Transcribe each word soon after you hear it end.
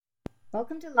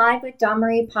Welcome to Live with Dawn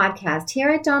Marie podcast. Here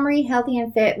at Dawn Marie Healthy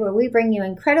and Fit, where we bring you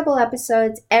incredible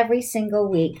episodes every single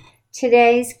week.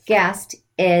 Today's guest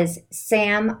is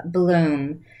Sam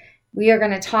Bloom. We are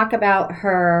going to talk about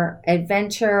her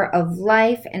adventure of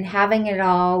life and having it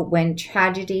all when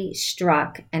tragedy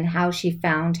struck and how she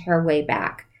found her way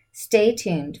back. Stay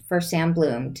tuned for Sam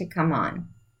Bloom to come on.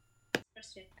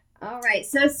 All right.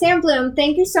 So Sam Bloom,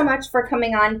 thank you so much for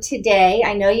coming on today.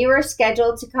 I know you were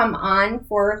scheduled to come on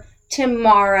for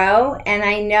tomorrow, and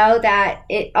I know that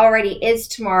it already is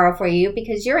tomorrow for you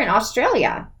because you're in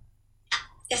Australia.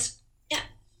 Yes. Yeah.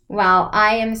 Well,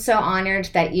 I am so honored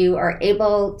that you are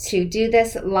able to do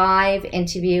this live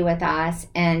interview with us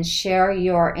and share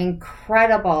your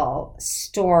incredible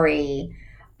story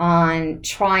on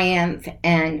triumph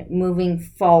and moving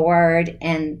forward,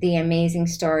 and the amazing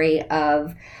story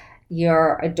of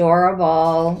your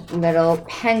adorable little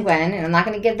penguin. And I'm not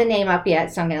going to give the name up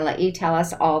yet, so I'm going to let you tell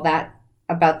us all that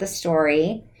about the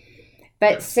story.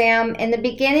 But Sam, in the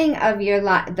beginning of your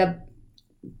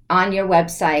on your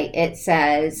website, it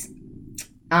says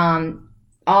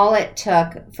all it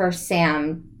took for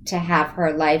Sam to have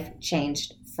her life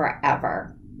changed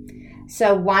forever.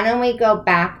 So why don't we go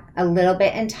back a little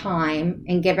bit in time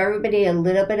and give everybody a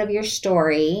little bit of your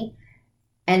story,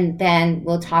 and then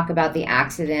we'll talk about the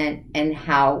accident and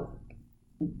how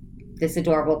this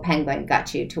adorable penguin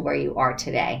got you to where you are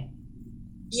today.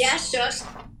 Yeah, sure.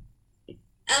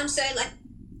 So like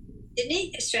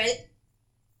Sydney, Australia,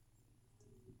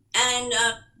 and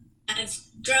I've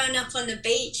grown up on the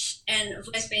beach and I've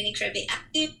always been incredibly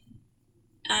active.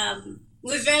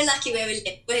 We're very lucky where we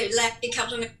live. We're like a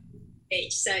couple of minutes from the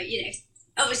beach, so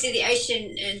obviously the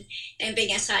ocean and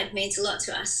being outside means a lot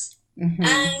to us. Mm-hmm.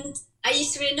 And I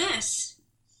used to be a nurse,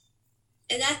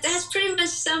 and that's pretty much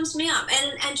sums me up.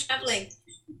 And traveling,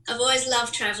 I've always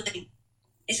loved traveling.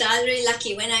 And so I was really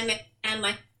lucky when I met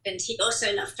my husband. He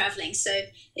also loved traveling. So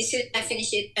as soon as I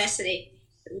finished university,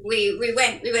 we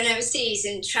went overseas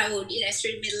and traveled,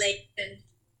 through the Middle East, and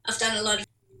I've done a lot of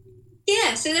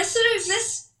So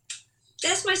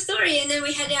that's my story. And then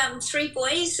we had 3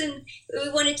 boys, and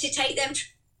we wanted to take them as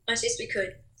much as we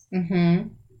could. Mm-hmm.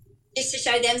 Just to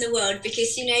show them the world,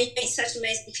 because you meet such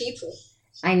amazing people.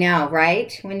 I know,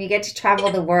 right? When you get to travel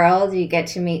the world, you get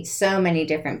to meet so many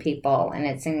different people, and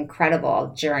it's an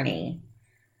incredible journey.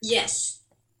 Yes.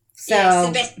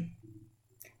 So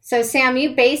Sam,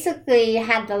 you basically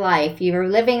had the life. You were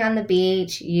living on the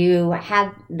beach. You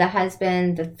had the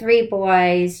husband, the 3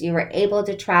 boys. You were able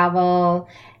to travel.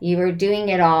 You were doing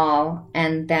it all,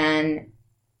 and then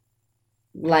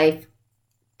life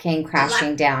came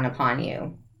crashing down upon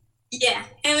you. Yeah,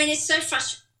 I mean, it's so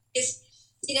frustrating because,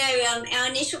 our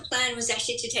initial plan was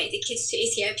actually to take the kids to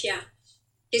Ethiopia,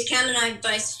 because Cam and I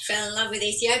both fell in love with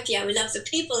Ethiopia. We love the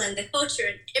people and the culture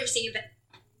and everything about it.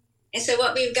 And so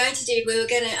what we were going to do, we were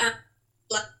going to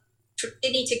from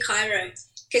Sydney to Cairo,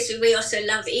 because we also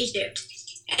love Egypt.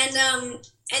 And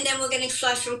then we're going to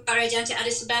fly from Cairo down to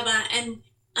Addis Ababa. And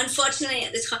unfortunately,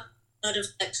 at the time, a lot of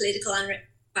political unrest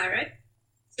in Cairo.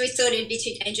 So we thought it would be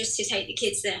too dangerous to take the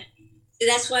kids there. So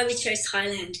that's why we chose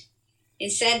Thailand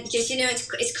instead, because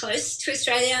it's close to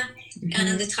Australia, Mm-hmm.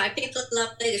 and the Thai people are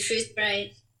lovely, the food's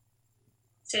great.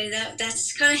 So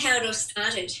that's kind of how it all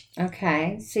started.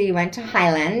 Okay, so you went to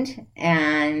Highland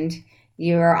and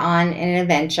you were on an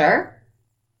adventure.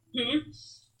 Mm-hmm.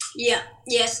 Yeah.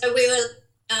 So we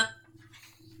were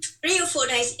 3 or 4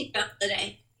 days in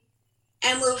holiday,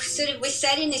 and we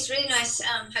stayed in this really nice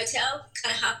hotel,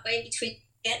 kind of halfway between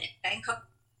Phuket and Bangkok.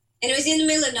 And it was in the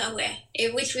middle of nowhere,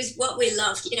 which was what we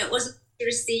loved. It wasn't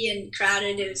touristy and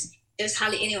crowded. There was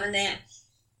hardly anyone there.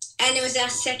 And it was our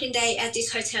second day at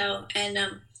this hotel, and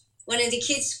one of the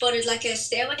kids spotted like a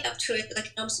stairway up to it,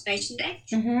 like an observation deck.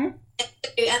 Mm-hmm.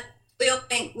 And we all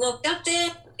walked up there.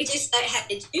 We just had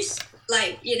the juice,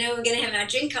 we're going to have our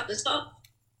drink up the top.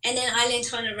 And then I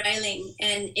leant on a railing,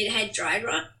 and it had dry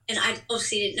rot, and I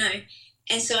obviously didn't know.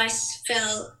 And so I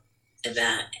fell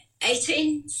about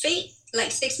 18 feet,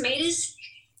 like 6 meters,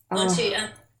 onto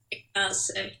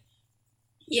cars. So,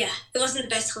 yeah, it wasn't the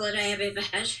best holiday I've ever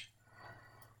had.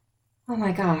 Oh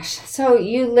my gosh. So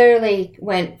you literally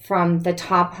went from the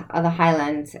top of the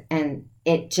Highlands and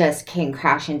it just came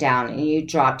crashing down and you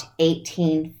dropped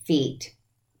 18 feet.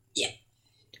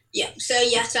 Yeah. So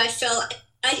I fell.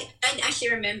 I actually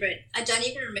remember it. I don't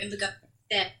even remember going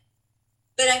there.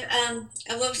 But I've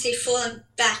obviously fallen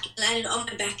back, landed on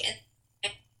my back, and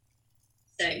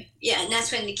so yeah, and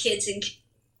that's when the kids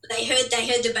they heard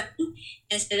the button,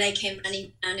 and so they came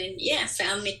running down and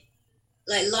found me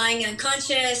lying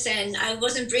unconscious, and I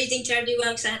wasn't breathing terribly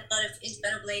well because I had a lot of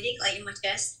internal bleeding in my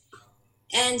chest,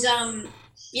 and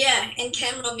Yeah, and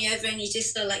Cam rolled me over, and he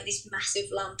just saw like this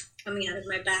massive lump coming out of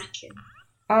my back. And,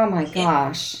 Oh my yeah,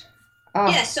 gosh.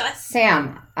 yeah. Oh, So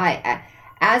Sam,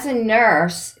 as a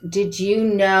nurse, did you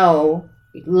know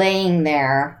laying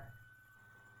there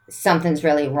something's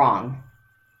really wrong?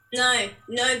 no,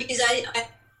 because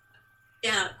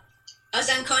yeah, I was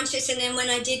unconscious, and then when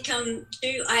I did come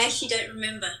to, I actually don't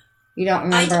remember. You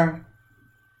don't I don't remember? think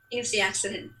it was the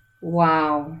accident.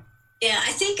 Wow. Yeah,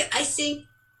 I think I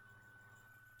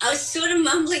was sort of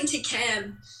mumbling to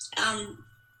Cam. I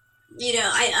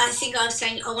think I was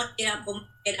saying, I want to get up, I want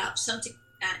to get up, something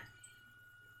like that.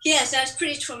 Yeah, so it's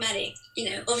pretty traumatic,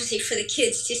 obviously for the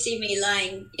kids to see me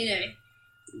lying,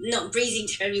 not breathing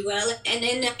terribly well. And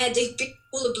then I had this big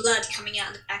pool of blood coming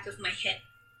out the back of my head.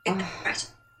 Oh,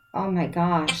 oh my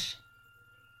gosh.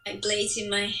 It bleeds in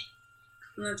my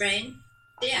brain.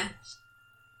 Yeah.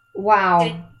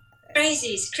 Wow.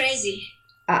 It's crazy.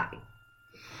 Uh,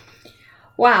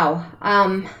 wow.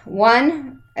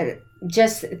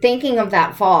 Just thinking of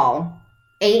that fall,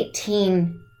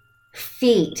 18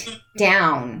 feet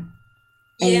down,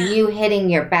 and Yeah. you hitting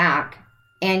your back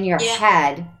and your Yeah.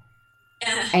 head,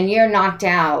 Yeah. and you're knocked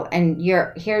out, and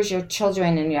here's your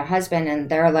children and your husband, and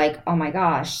they're like, oh my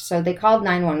gosh. So they called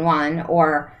 911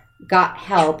 or got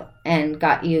help and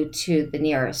got you to the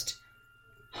nearest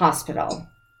hospital.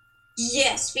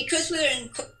 Yes, because we were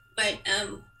in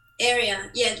area.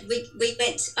 Yeah, we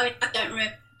went. I don't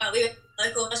remember, but we went to the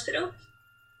local hospital,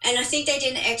 and I think they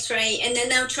did an X-ray, and then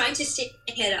they were trying to stick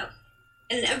my head up,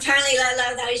 and apparently,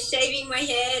 like I was shaving my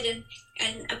head,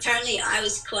 and apparently I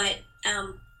was quite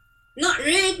not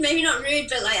rude, maybe not rude,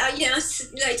 but like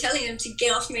telling them to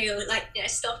get off me or like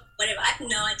stop, whatever. I have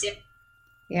no idea.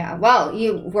 Yeah, well,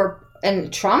 you were in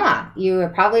trauma. You were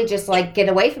probably just like, get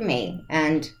away from me.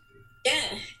 And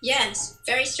yeah, yes,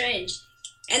 very strange.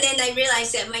 And then they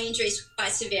realised that my injuries were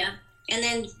quite severe. And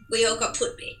then we all got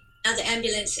put in another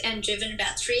ambulance and driven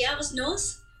about 3 hours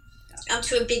north up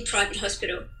to a big private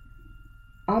hospital.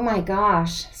 oh my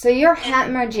gosh. So you're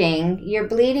hemorrhaging, you're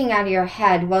bleeding out of your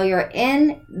head while you're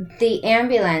in the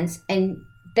ambulance, and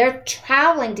they're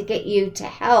traveling to get you to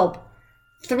help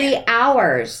 3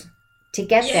 hours to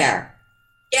get there.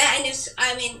 Yeah, and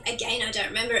again, I don't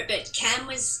remember it, but Cam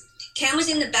was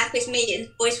in the back with me, and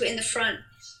the boys were in the front.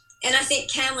 And I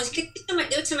think Cam was, because there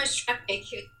was so much traffic,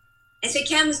 and so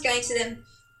Cam was going to them,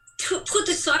 put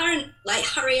the siren, like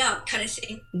hurry up, kind of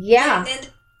thing. Yeah. And then,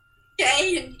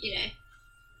 and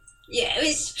yeah, it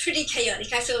was pretty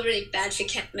chaotic. I feel really bad for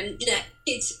Cam, and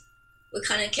kids were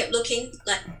kind of kept looking,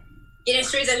 like,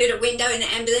 through the little window in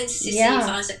the ambulance to see if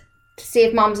I was. To see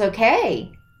if mom's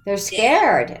okay. They're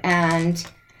scared. And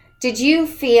did you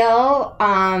feel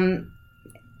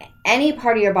any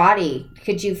part of your body?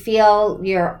 Could you feel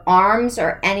your arms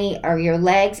or your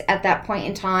legs at that point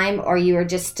in time, or you were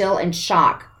just still in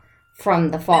shock from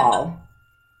the fall?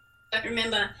 I don't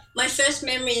remember. My first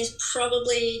memory is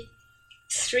probably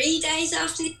 3 days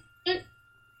after the accident,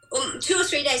 or 2 or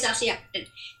 3 days after the accident,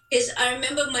 because I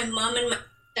remember my mum and my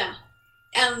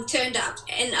sister turned up,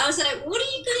 and I was like, "What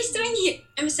are you guys doing here?"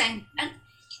 I remember saying that,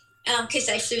 because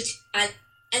they flew to Ireland.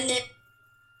 And then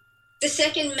the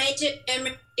second major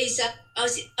memory is I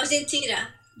was in theatre,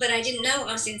 but I didn't know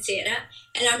I was in theatre,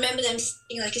 and I remember them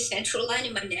sticking like a central line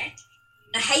in my neck.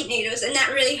 I hate needles, and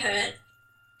that really hurt.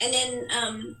 And then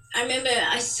I remember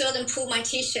I saw them pull my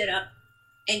T-shirt up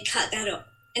and cut that off,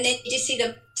 and then you just see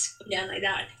them come down like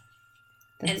that.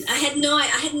 And I had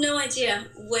no idea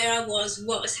where I was,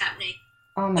 what was happening.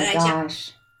 Oh my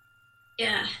gosh.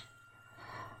 Yeah.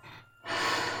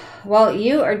 Well,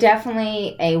 you are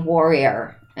definitely a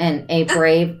warrior and a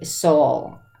brave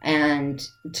soul, and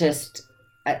just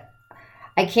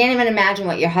I can't even imagine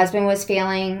what your husband was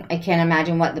feeling. I can't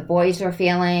imagine what the boys were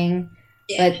feeling.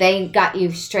 Yeah. But they got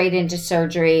you straight into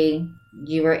surgery.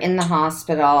 You were in the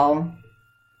hospital.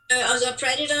 I was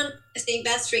operated on, I think,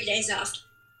 about 3 days after,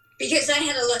 because I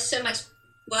had lost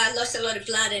a lot of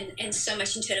blood and so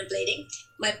much internal bleeding.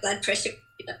 My blood pressure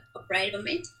operated on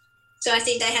me. So I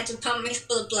think they had to pump me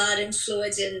full of blood and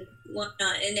fluids and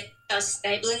whatnot, and if I was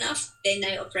stable enough, then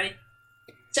they operated.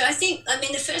 So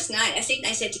the first night, I think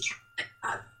they said to Cam,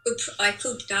 I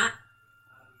could die.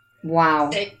 Wow.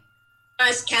 So as far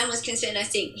as Cam was concerned, I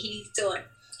think he thought,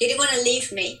 he didn't want to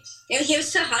leave me. And it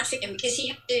was so hard for him, because he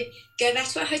had to go back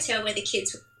to a hotel where the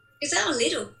kids were, because they were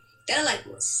little. They were like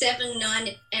 7, 9,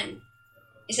 and 10.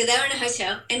 And so they were in a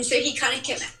hotel, and so he kind of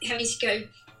kept having to go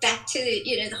back to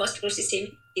the hospital to see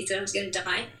me. He thought I was going to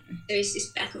die. So he's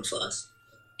just back and forth.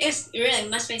 Yes, it really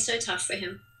must have been so tough for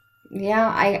him.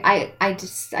 Yeah,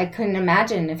 I couldn't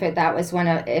imagine if that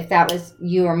was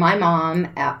you or my mom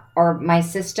or my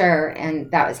sister and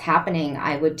that was happening.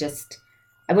 I wouldn't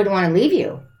want to leave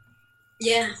you.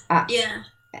 Yeah, Uh, yeah.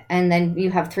 and then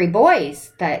you have 3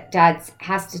 boys that dad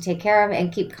has to take care of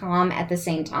and keep calm at the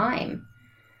same time.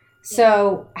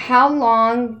 So how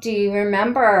long do you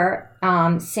remember,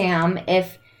 Sam,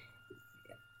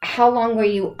 how long were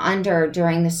you under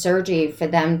during the surgery for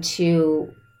them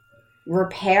to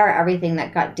repair everything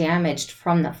that got damaged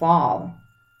from the fall?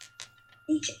 I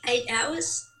think 8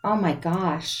 hours. Oh my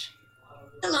gosh.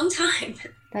 A long time.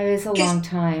 That is a long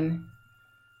time.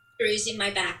 Bruise in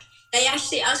my back. I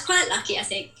was quite lucky, I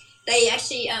think. They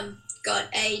actually got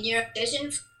a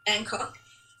neurosurgeon from Bangkok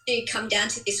to come down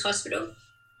to this hospital,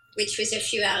 which was a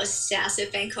few hours south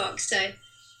of Bangkok. So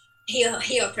he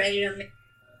operated on me.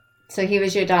 So he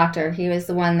was your doctor. He was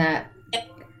the one that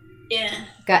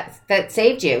that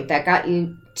saved you, that got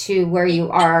you to where you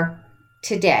are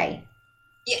today.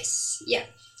 Yes,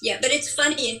 yeah. But it's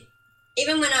funny.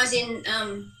 Even when I was in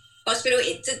hospital,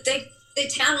 the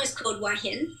town was called Hua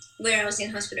Hin, where I was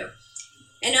in hospital.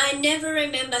 And I never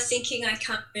remember thinking I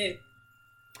can't move.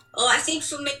 Or I think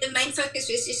for me, the main focus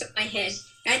was just on my head.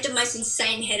 I had the most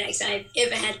insane headaches I've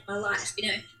ever had in my life,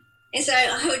 And so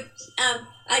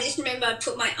I just remember I'd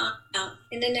put my arm out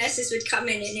and the nurses would come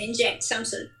in and inject some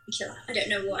sort of killer. I don't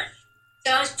know what.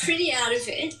 So I was pretty out of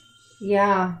it.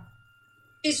 Yeah.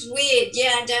 It's weird.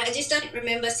 Yeah, I just don't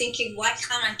remember thinking, why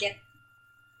can't I get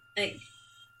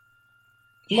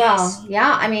Well,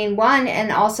 yeah, I mean, one,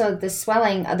 and also the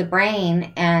swelling of the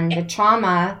brain and the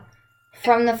trauma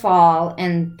from the fall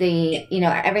and the,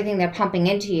 everything they're pumping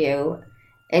into you.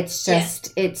 It's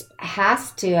just, it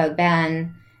has to have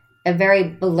been a very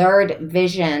blurred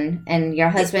vision, and your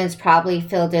husband's probably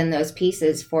filled in those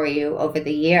pieces for you over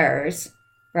the years,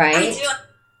 right? I do.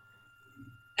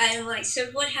 I'm like, so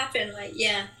what happened?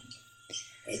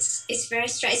 It's very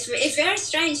strange. It's very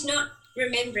strange not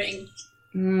remembering.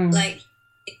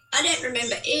 I don't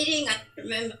remember eating. I don't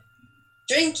remember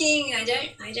drinking. I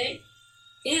don't.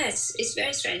 Yeah, it's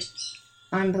very strange.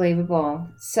 Unbelievable.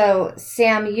 So,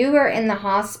 Sam, you were in the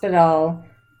hospital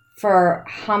for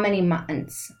how many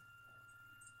months?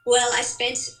 Well, I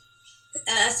spent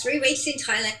 3 weeks in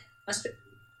Thailand hospital,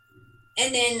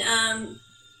 and then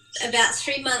about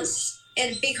 3 months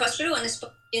at a big hospital on a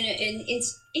spot, in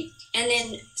Sydney, and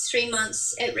then 3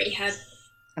 months at rehab.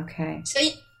 Okay. So,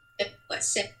 what,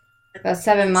 7? About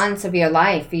 7 months of your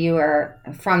life, you were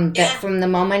from the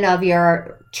moment of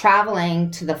your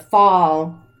traveling to the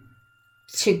fall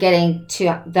to getting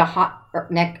to the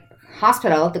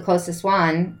hospital, the closest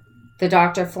one, the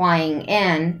doctor flying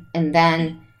in, and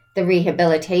then the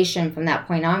rehabilitation from that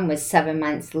point on was 7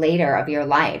 months later of your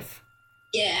life.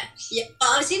 Yeah.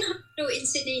 I was in hospital in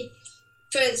Sydney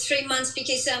for 3 months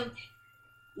because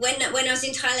when I was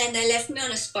in Thailand, they left me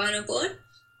on a spinal board.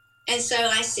 And so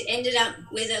I ended up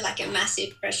with a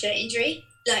massive pressure injury,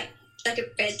 like a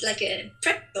pressure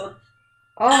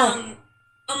on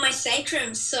my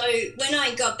sacrum. So when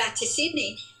I got back to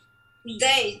Sydney,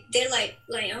 they're like,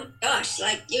 oh my gosh,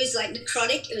 it was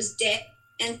necrotic, it was dead.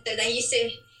 And so they used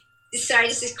to, sorry,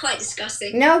 this is quite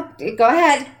disgusting. No, go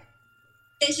ahead.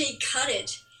 Essentially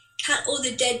cut all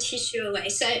the dead tissue away.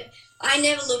 So I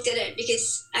never looked at it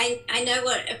because I know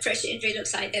what a pressure injury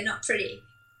looks like. They're not pretty.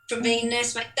 From being a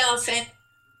nurse myself, and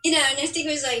and I think it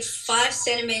was 5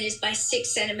 centimeters by 6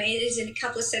 centimeters and a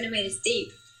couple of centimeters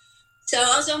deep. So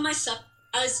I was on my side.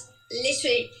 I was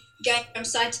literally going from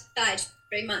side to side for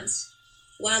 3 months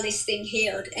while this thing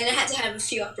healed, and I had to have a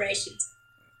few operations.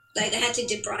 They had to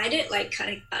debride it,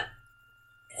 kind of cut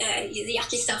the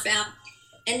yucky stuff out,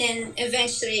 and then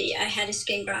eventually I had a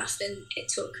skin graft, and it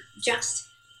took just.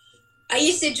 I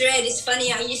used to dread. It's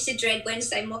funny. I used to dread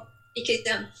Wednesday morning because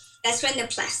that's when the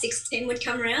plastics team would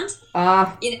come around.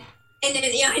 And then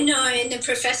I know, and the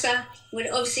professor would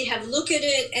obviously have a look at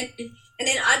it, and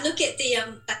then I'd look at the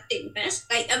plastic nurse,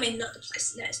 not the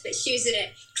plastic nurse, but she was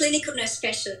a clinical nurse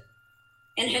specialist,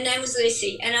 and her name was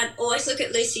Lucy, and I'd always look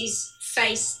at Lucy's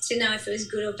face to know if it was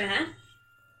good or bad,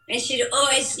 and she'd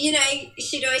always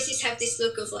just have this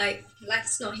look of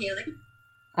it's not healing.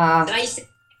 So I used to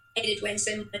hated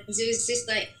Wednesday mornings. It was just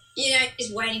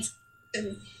just waiting for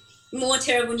some more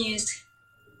terrible news.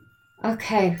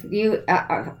 Okay, you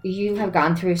have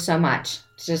gone through so much,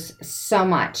 just so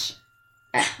much,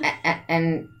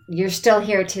 and you're still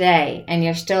here today, and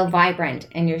you're still vibrant,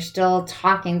 and you're still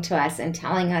talking to us and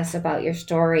telling us about your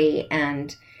story,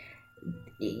 and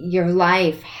your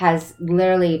life has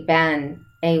literally been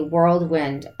a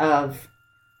whirlwind of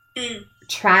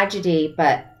tragedy,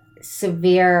 but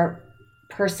severe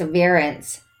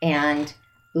perseverance and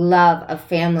love of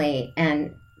family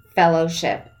and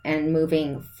fellowship and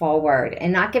moving forward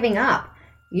and not giving up.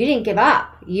 You didn't give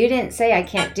up. You didn't say, I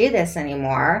can't do this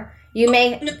anymore.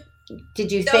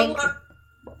 Did you think?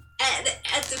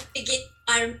 At the beginning,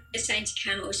 I remember saying to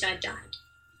Cam, I wish I'd died.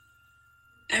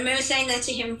 I remember saying that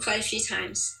to him quite a few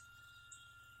times.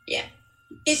 Yeah.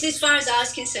 Because as far as I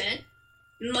was concerned,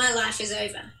 my life is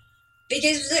over.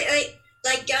 Because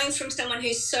like going from someone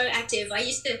who's so active, I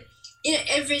used to,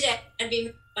 every day I'd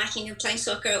be biking and playing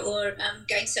soccer or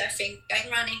going surfing,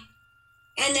 going running.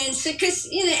 And then, because,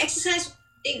 exercise,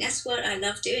 I think that's what I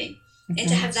love doing. Mm-hmm. And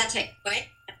to have that take away,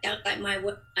 I felt like my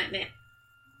work nightmare.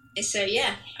 And so,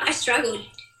 yeah, I struggled,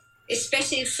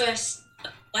 especially the first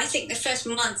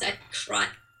month I cried,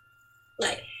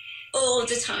 like, all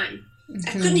the time. Mm-hmm.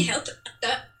 I couldn't help it.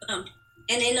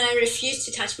 And then I refused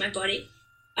to touch my body.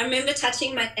 I remember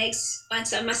touching my legs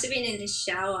once. I must have been in the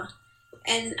shower.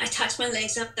 And I touched my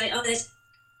legs up, like,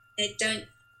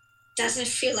 doesn't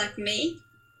feel like me.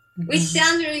 Mm-hmm. Which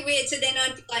sounds really weird. So then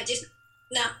I'd be like,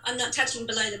 no, I'm not touching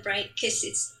below the break because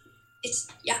it's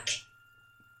yuck.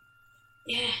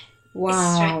 Yeah.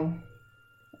 Wow.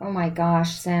 Oh my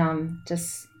gosh, Sam.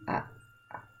 Just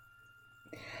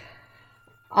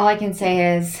all I can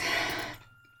say is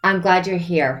I'm glad you're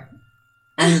here.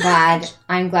 I'm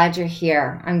glad you're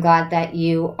here. I'm glad that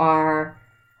you are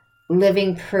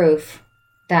living proof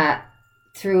that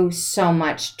through so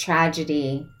much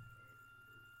tragedy,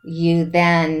 you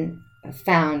then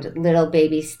found little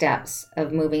baby steps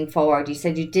of moving forward. You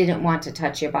said you didn't want to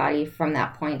touch your body from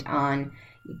that point on,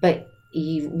 but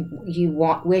you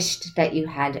wished that you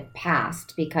had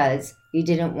passed because you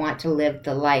didn't want to live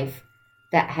the life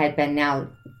that had been now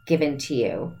given to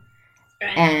you.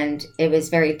 Right. And it was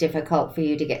very difficult for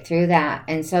you to get through that.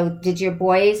 And so did your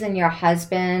boys and your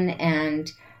husband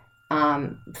and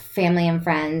family and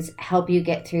friends help you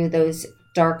get through those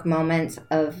dark moments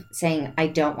of saying, I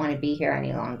don't want to be here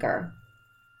any longer?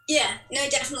 Yeah, no,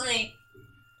 definitely.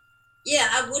 Yeah,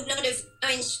 I would not have,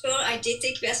 sure, I did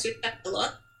think about suicide a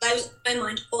lot. That was in my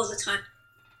mind all the time.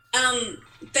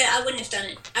 But I wouldn't have done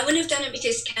it. I wouldn't have done it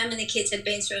because Cam and the kids had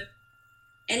been through it.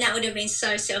 And that would have been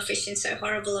so selfish and so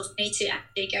horrible of me to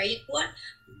actually go, you know what,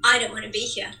 I don't want to be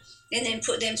here. And then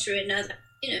put them through another,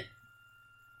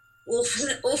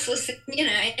 awful thing,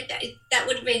 that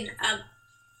would have been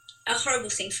a horrible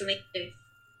thing for me to do.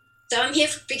 So I'm here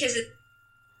because of...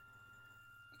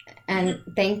 And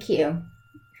thank you.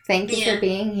 Thank you for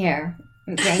being here.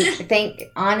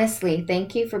 Honestly,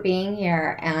 thank you for being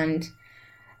here. And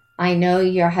I know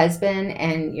your husband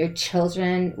and your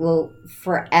children will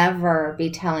forever be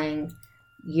telling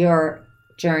your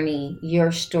journey,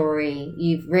 your story.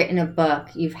 You've written a book.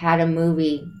 You've had a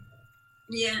movie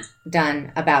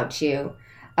done about you,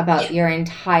 about your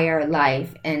entire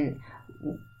life. And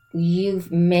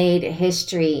you've made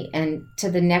history. And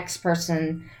to the next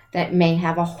person that may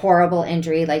have a horrible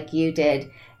injury like you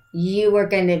did, you are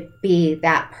going to be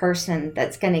that person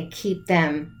that's going to keep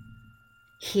them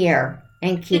here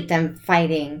and keep them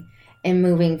fighting and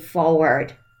moving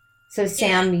forward. So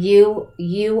Sam,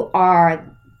 you are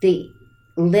the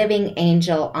living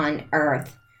angel on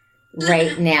earth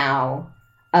right now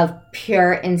of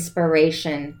pure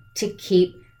inspiration to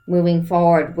keep moving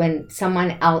forward. When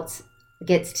someone else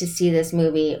gets to see this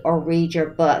movie or read your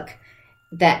book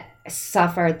that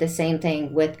suffered the same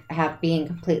thing with being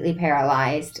completely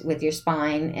paralyzed with your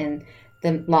spine and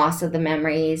the loss of the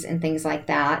memories and things like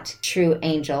that, true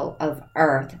angel of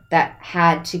earth that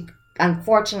had to,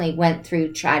 unfortunately, went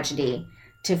through tragedy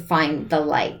to find the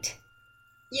light.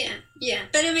 Yeah.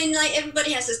 But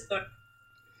everybody has a story.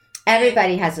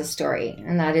 Everybody has a story,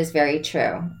 and that is very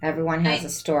true. Everyone has a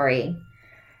story.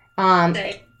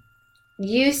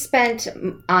 You spent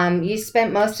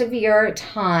most of your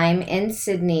time in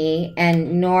Sydney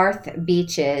and North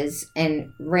Beaches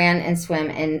and ran and swam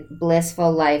in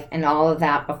blissful life and all of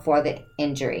that before the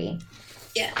injury.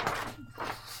 Yeah.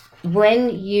 When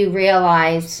you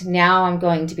realized, now I'm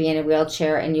going to be in a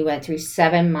wheelchair, and you went through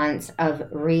 7 months of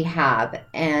rehab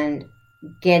and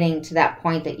getting to that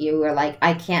point that you were like,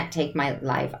 I can't take my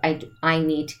life. I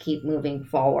need to keep moving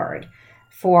forward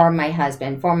for my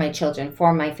husband, for my children,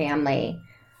 for my family.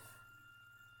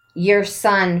 Your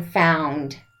son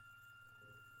found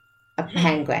a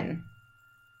penguin.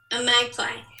 A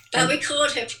magpie. But we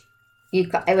called her...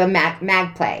 A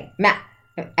magpie.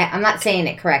 I'm not saying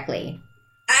it correctly.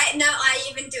 I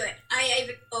even do it. I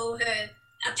even call her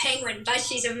a penguin, but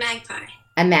she's a magpie.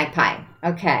 A magpie.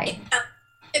 Okay.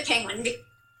 A penguin.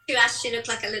 To us, she looked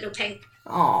like a little penguin.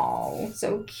 Oh,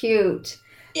 so cute.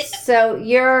 Yeah. So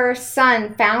your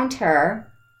son found her.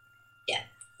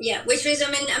 Yeah, which was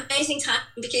an amazing time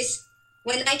because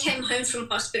when I came home from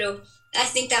hospital, I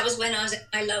think that was when I was at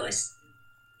my lowest.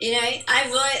 You know,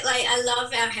 I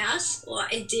love our house, or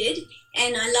I did,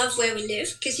 and I love where we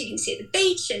live because you can see the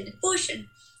beach and the bush, and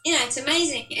you know, it's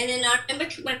amazing. And then I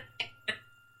remember when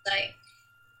like,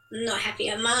 I'm not happy.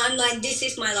 I'm like, this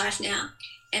is my life now,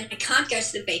 and I can't go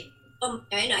to the beach on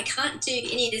my own. I can't do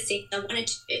any of the things I wanted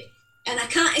to do, and I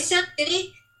can't. It sounds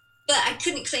silly, but I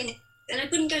couldn't clean it, and I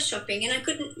couldn't go shopping, and I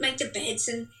couldn't make the beds,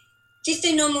 and just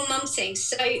do normal mum things.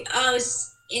 So I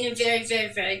was in a very,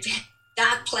 very, very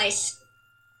dark place.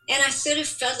 And I sort of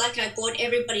felt like I brought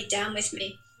everybody down with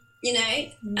me, you know.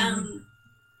 I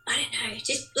don't know,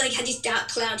 just like had this dark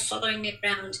cloud following me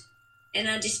around. And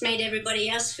I just made everybody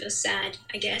else feel sad,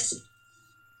 I guess,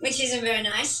 which isn't very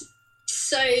nice.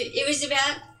 So it was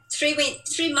about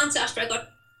 3 months after I got to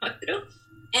the hospital.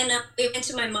 And we went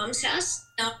to my mom's house,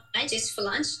 just for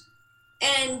lunch.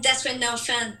 And that's when Noel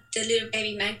found the little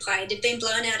baby magpie. It had been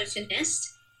blown out of her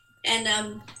nest. And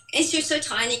she was so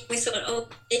tiny, we thought, oh,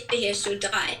 here, she'll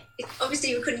die.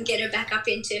 Obviously, we couldn't get her back up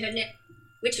into her nest,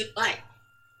 which was like,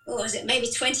 what was it,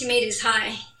 maybe 20 meters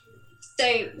high.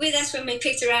 So that's when we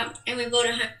picked her up and we brought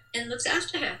her home and looked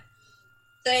after her.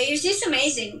 So it was just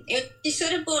amazing. She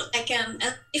sort of brought like a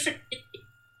different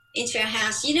into our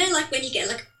house. You know, like when you get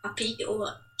like a puppy or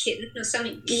a kitten or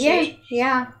something cute.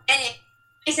 Yeah. And it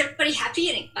makes everybody happy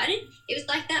and excited. It was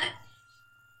like that.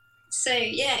 So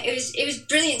yeah, it was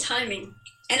brilliant timing,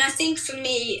 and I think for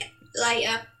me, like,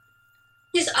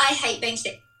 because I hate being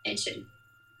set attention.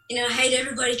 You know, I hate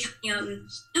everybody coming up and,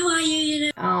 how are you? You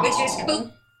know, Aww. which was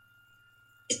cool.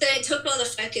 So it took all the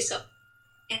focus off,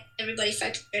 and everybody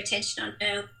focused their attention on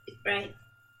her. It's great,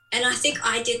 and I think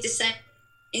I did the same.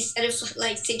 Instead of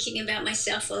like thinking about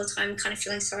myself all the time, kind of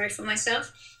feeling sorry for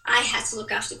myself, I had to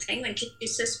look after Penguin because she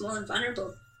was so small and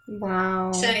vulnerable.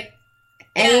 Wow. So.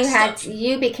 And yeah,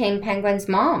 you became Penguin's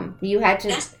mom. You had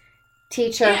to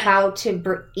teach her how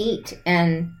to eat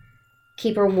and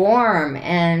keep her warm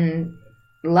and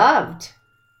loved.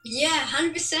 Yeah,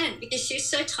 100%, because she was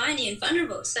so tiny and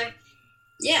vulnerable. So,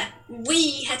 yeah,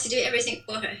 we had to do everything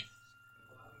for her.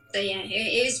 So, yeah,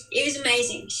 it was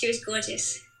amazing. She was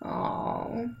gorgeous.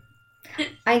 Oh,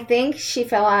 I think she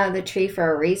fell out of the tree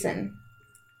for a reason.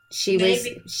 She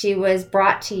was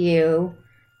brought to you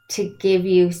to give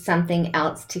you something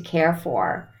else to care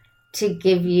for, to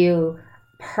give you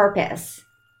purpose,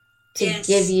 to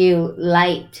give you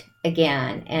light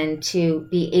again, and to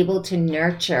be able to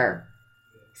nurture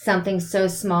something so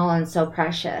small and so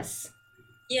precious.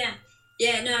 Yeah,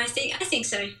 no, I think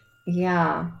so.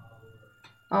 Yeah.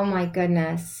 Oh my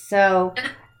goodness. So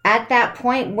at that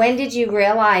point, when did you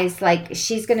realize, like,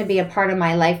 she's going to be a part of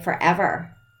my life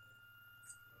forever?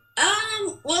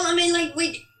 Well, I mean, like,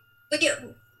 we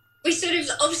sort of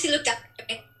obviously looked up,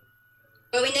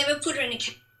 but we never put her in a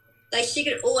cage. Like, she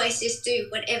could always just do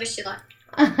whatever she liked.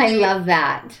 I love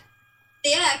that.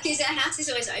 Yeah, because our house is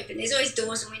always open. There's always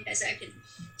doors and windows open.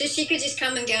 So she could just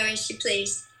come and go as she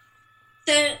pleased.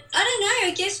 So, I don't know,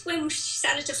 I guess when she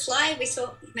started to fly, we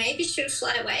thought maybe she would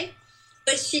fly away.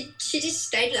 But she just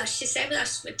stayed with us. She stayed with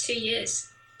us for 2 years.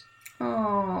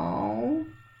 Oh.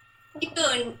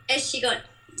 And as she got,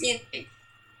 you know,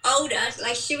 older,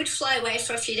 like, she would fly away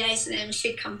for a few days and then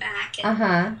she'd come back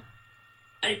and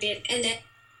a bit, and then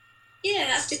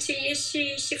after 2 years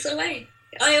she flew away.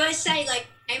 I always say, like,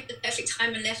 came at the perfect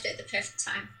time and left at the perfect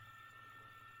time,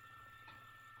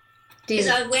 because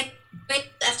I went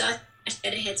after I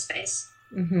had a headspace.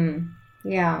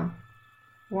 Yeah.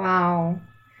 Wow.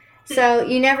 So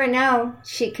you never know,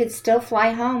 she could still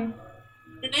fly home.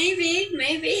 Maybe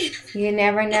you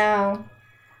never know.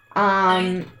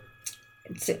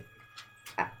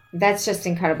 That's just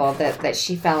incredible that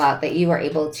she fell out, that you were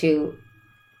able to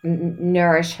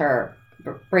nourish her,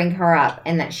 bring her up,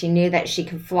 and that she knew that she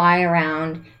could fly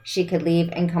around, she could leave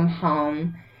and come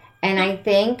home. And I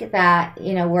think that,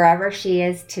 you know, wherever she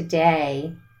is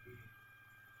today,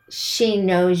 she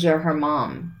knows you're her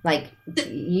mom. Like,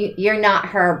 you're not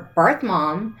her birth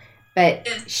mom, but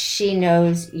she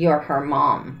knows you're her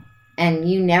mom. And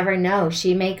you never know,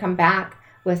 she may come back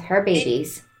with her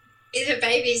babies. Her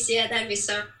babies, yeah, that'd be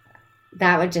so.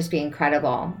 That would just be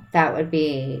incredible. That would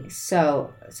be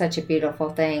such a beautiful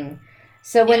thing.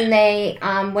 So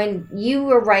when you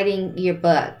were writing your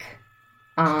book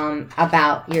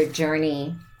about your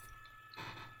journey,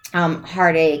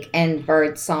 Heartache and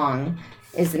Bird Song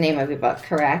is the name of your book,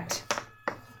 correct?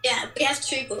 Yeah, we have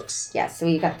 2 books. Yeah, so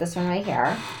you got this one right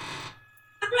here.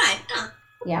 Right.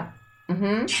 Yeah.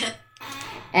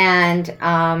 And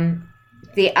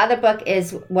the other book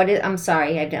is, I'm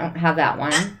sorry, I don't have that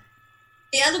one.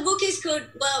 The other book is called,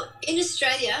 well, in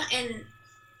Australia, and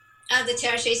other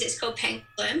territories, it's called penguin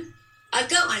bloom. I've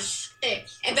got one too,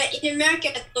 but in America,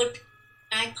 it's called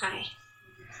magpie.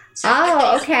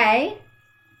 So, okay.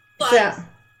 So,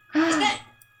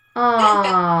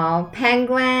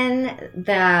 penguin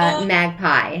the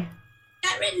magpie. Is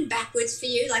that written backwards for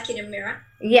you, like in a mirror?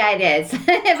 Yeah, it is,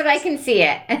 but I can see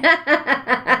it.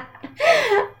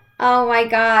 Oh my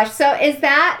gosh. So is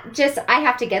that just, I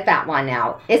have to get that one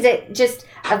now. Is it just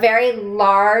a very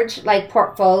large, like,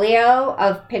 portfolio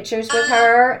of pictures with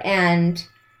her? And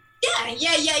Yeah.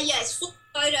 It's full of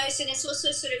photos, and it's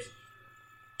also sort of,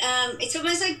 it's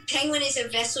almost like Penguin is a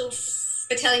vessel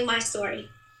for telling my story.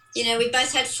 You know, we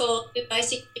both had fall, we both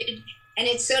did, and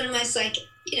it's sort of almost like,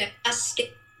 you know, us.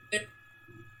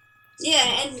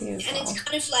 Yeah, and it's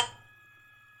kind of like,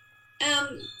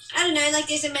 I don't know, like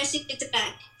there's a message at the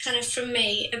back, kind of from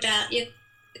me about the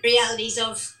realities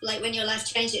of like when your life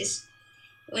changes,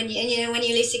 when you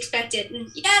least expect it.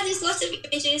 And yeah, there's lots of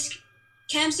images.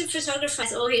 Cam's a photographer.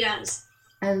 That's all he does.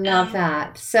 I love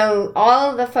that. So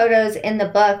all of the photos in the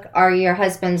book are your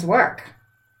husband's work.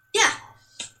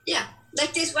 Yeah.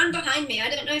 Like there's one behind me.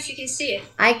 I don't know if you can see it.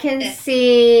 I can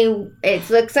see. It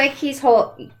looks like he's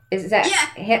holding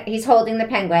the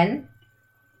penguin.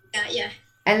 Yeah.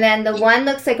 And then the one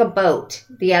looks like a boat.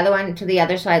 The other one to the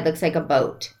other side looks like a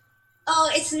boat. Oh,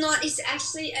 it's not. It's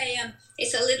actually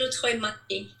it's a little toy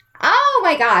monkey. Oh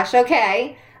my gosh.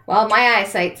 Okay. Well, my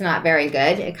eyesight's not very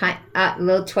good.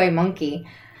 Little toy monkey.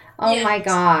 Oh my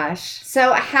gosh.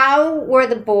 So how were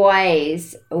the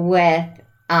boys with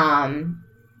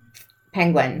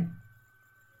Penguin?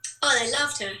 Oh, they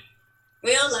loved her.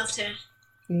 We all loved her.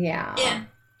 Yeah. Yeah,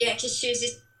 because she was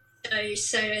just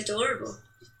so adorable.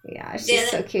 Yeah,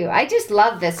 she's so cute. I just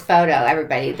love this photo,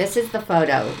 everybody. This is the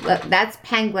photo. Look, that's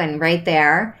Penguin right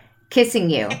there, kissing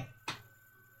you.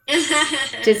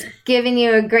 Just giving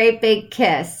you a great big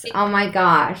kiss. Oh my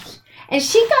gosh. And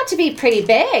she got to be pretty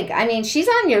big. I mean, she's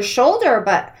on your shoulder,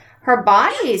 but her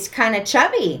body's kind of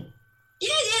chubby.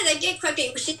 Yeah, they get quite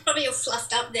big. She's probably all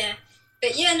fluffed up there.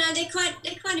 But yeah, no, they're quite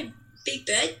a big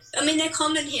bird. I mean, they're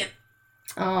common here.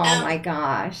 Oh my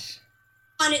gosh.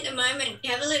 On at the moment. We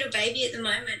have a little baby at the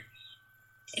moment.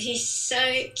 He's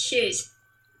so cute.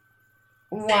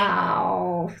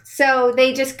 Wow. So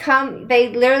they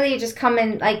literally just come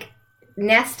and like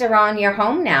nest around your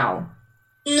home now.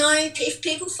 No, if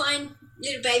people find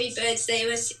little baby birds, they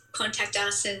always contact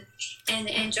us and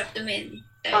drop them in.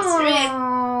 So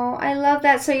oh, I love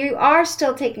that. So you are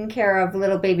still taking care of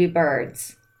little baby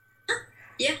birds.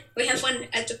 Yeah, we have one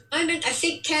at the moment. I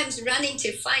think Cam's running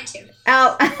to find him.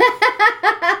 Oh,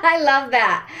 I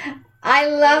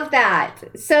love that.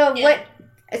 So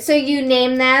So you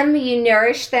name them, you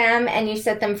nourish them, and you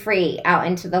set them free out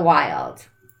into the wild.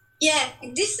 Yeah,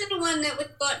 this little one that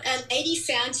we've got, a lady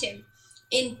found him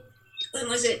in, when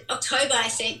was it? October, I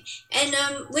think. And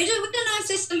we don't know if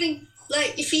there's something,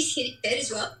 like if he's hit his head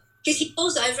as well, because he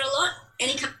falls over a lot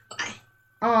and he can't fly.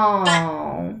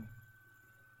 Oh.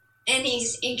 And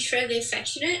he's incredibly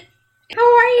affectionate.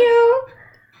 How are you?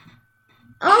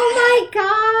 Oh my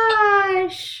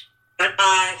gosh.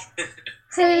 Hi.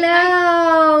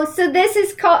 Hello. So this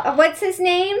is called, what's his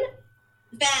name?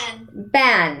 Van.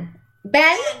 Ben.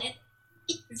 V.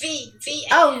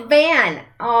 Oh, Van.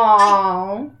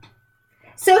 Oh.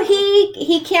 So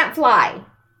he can't fly.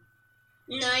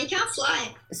 No, he can't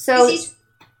fly. So his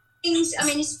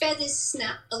feathers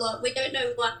snap a lot. We don't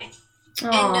know why.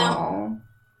 Oh.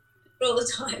 And all the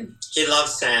time. He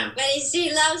loves Sam. But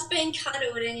he loves being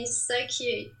cuddled, and he's so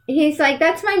cute. He's like,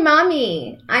 that's my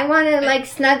mommy. I want to like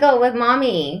snuggle with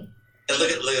mommy. Look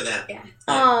at that. Yeah.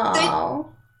 Oh.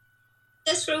 So,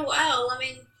 just for a while. I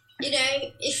mean,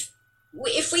 if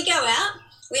we go out,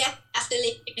 we have to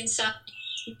leave him inside.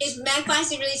 Because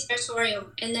magpies are really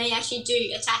territorial, and they actually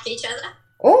do attack each other.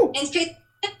 Oh. And because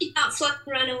he can't fly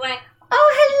and run away.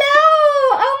 Oh,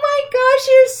 hello. Oh my gosh,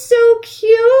 you're so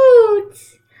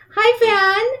cute. Hi,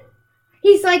 Van.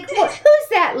 He's like, who's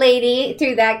that lady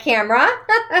through that camera?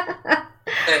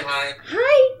 Say hi.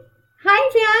 Hi,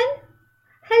 Van.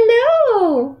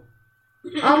 Hello.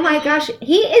 Oh my gosh,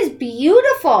 he is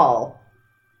beautiful.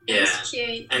 Yeah. He's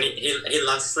cute. And he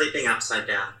loves sleeping upside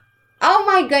down. Oh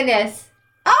my goodness.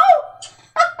 Oh!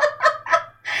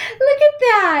 Look at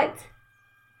that.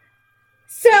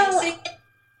 So,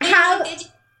 how... They're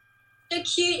so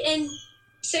cute, and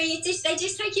so they just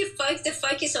take the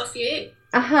focus off you.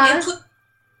 And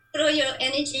put all your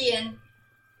energy and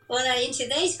all that into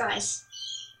these guys.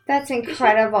 That's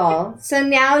incredible. So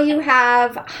now you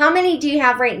have, how many do you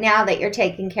have right now that you're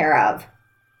taking care of?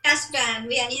 Just Van.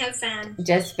 We only have Van.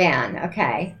 Just Van,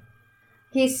 okay.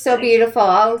 He's so beautiful.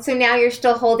 Oh, so now you're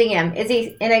still holding him. Is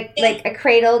he in a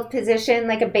cradled position,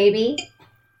 like a baby?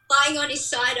 Lying on his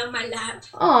side on my lap.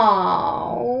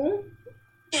 Oh.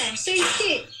 Yeah, so he's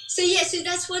cute. So so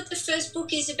that's what the first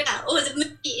book is about, or the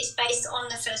movie is based on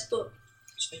the first book.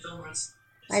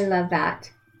 I love that.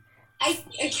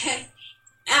 Okay.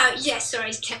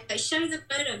 Sorry, show the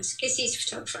photos because he's a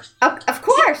photographer. Of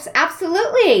course,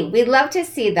 absolutely. We'd love to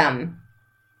see them.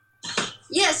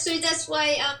 Yeah, so that's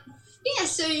why.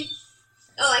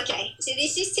 Okay. So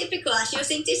this is typical. You'll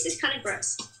think this is kind of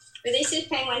gross, but this is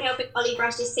Penguin helping Ollie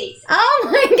brush his teeth. Oh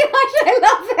my gosh, I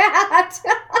love that.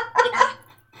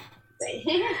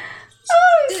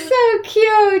 Oh, so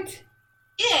cute.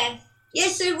 Yeah.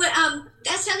 So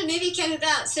that's how the movie came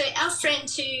about. So our friend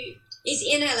who is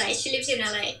in LA, she lives in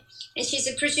LA, and she's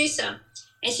a producer,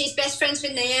 and she's best friends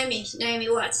with Naomi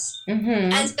Watts.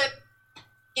 Mm-hmm. And so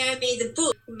Naomi, the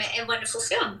book, a wonderful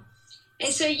film.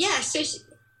 And so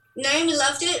Naomi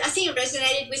loved it. I think it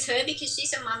resonated with her because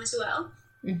she's a mum as well.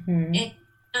 Mm-hmm. And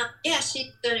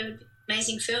she thought it would be an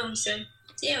amazing film. So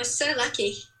I was so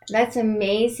lucky. That's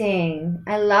amazing.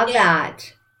 I love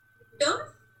that. Sure.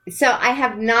 So I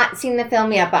have not seen the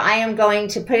film yet, but I am going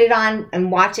to put it on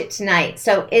and watch it tonight.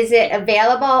 So is it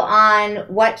available on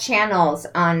what channels?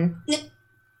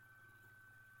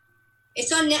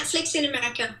 It's on Netflix in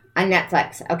America. On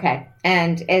Netflix, okay.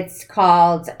 And it's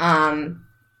called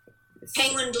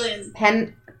Penguin Bloom.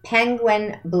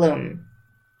 Penguin Bloom.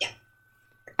 Yeah.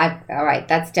 All right,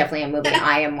 that's definitely a movie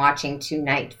I am watching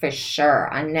tonight for sure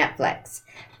on Netflix.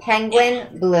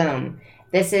 Penguin Bloom.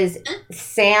 This is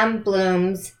Sam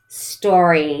Bloom's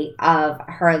story of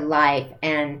her life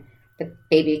and the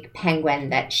baby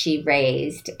penguin that she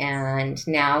raised. And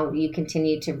now you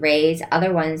continue to raise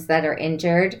other ones that are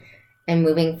injured and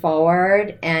moving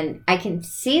forward. And I can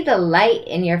see the light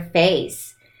in your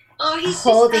face he's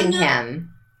holding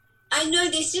him. I know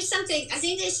there's just something, I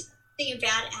think there's something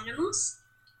about animals.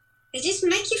 They just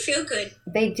make you feel good.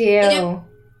 They do.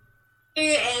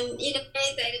 And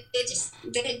they're just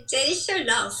show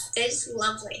love. They're just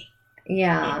lovely.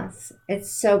 Yes, it's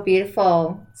so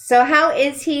beautiful. So how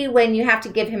is he when you have to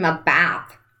give him a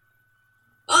bath?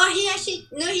 He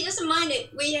doesn't mind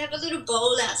it. We have a little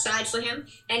bowl outside for him,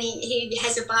 and he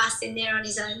has a bath in there on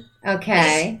his own.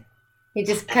 Okay. He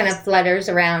just kind of flutters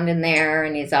around in there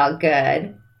and he's all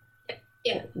good.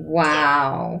 Yeah.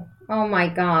 Wow. Yeah. Oh my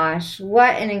gosh.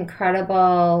 What an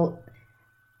incredible,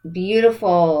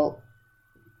 beautiful,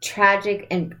 tragic,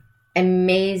 and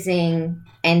amazing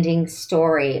ending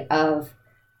story of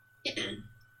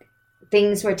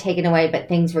things were taken away, but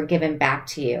things were given back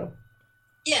to you.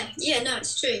 No,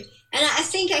 it's true. And I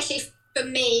think actually for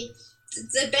me,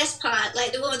 the best part,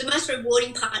 like the most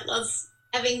rewarding part of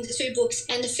having the two books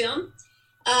and the film,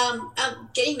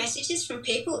 getting messages from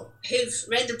people who've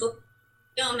read the book,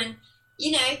 film, and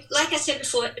like I said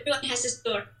before, everyone has a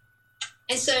story,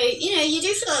 and so you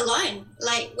do feel alone.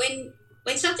 Like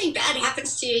when something bad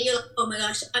happens to you, you're like, oh my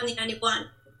gosh, I'm the only one,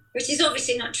 which is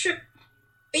obviously not true.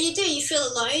 But you feel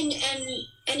alone,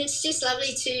 and it's just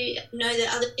lovely to know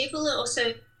that other people are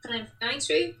also kind of going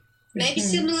through maybe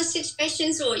similar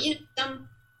situations or some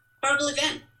horrible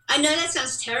event. I know that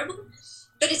sounds terrible,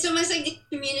 but it's almost like the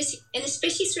community, and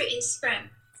especially through Instagram.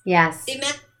 Yes. The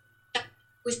amount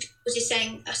with people just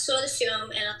saying, I saw the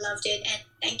film and I loved it, and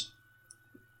thank you.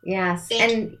 Yes.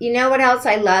 And you know what else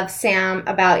I love, Sam,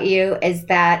 about you is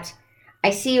that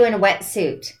I see you in a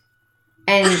wetsuit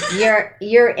and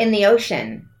you're in the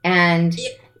ocean and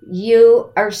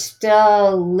you are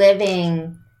still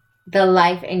living the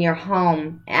life in your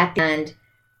home at the end.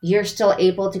 You're still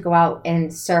able to go out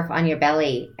and surf on your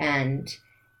belly and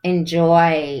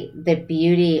enjoy the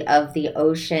beauty of the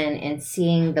ocean and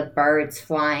seeing the birds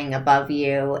flying above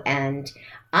you. And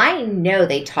I know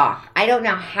they talk. I don't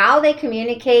know how they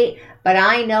communicate, but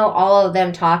I know all of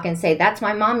them talk and say, that's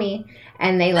my mommy.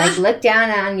 And they look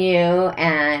down on you,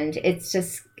 and it's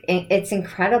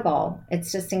incredible.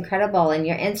 It's just incredible. And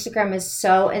your Instagram is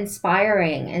so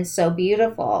inspiring and so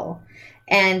beautiful.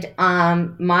 And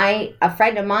a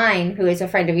friend of mine who is a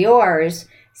friend of yours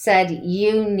said,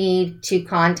 you need to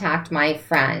contact my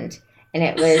friend. And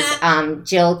it was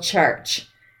Jill Church.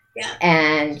 Yeah.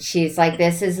 And she's like,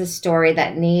 this is a story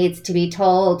that needs to be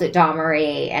told,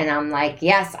 Dawn-Marie. And I'm like,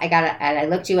 yes, I got it. And I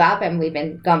looked you up, and we've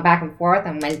been going back and forth.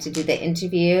 I went to do the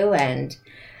interview, and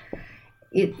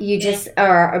you just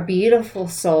are a beautiful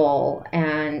soul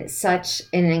and such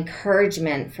an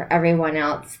encouragement for everyone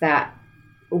else that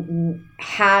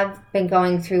have been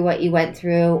going through what you went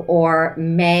through or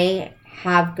may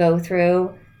have go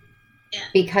through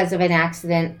because of an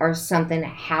accident or something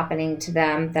happening to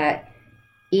them, that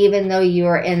even though you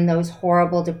were in those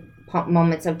horrible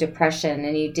moments of depression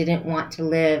and you didn't want to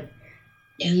live,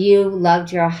 you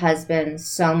loved your husband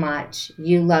so much.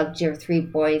 You loved your 3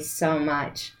 boys so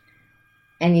much.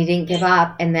 And you didn't give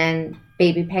up. And then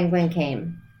baby penguin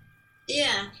came.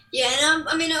 Yeah. And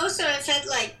I mean, also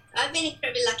I've been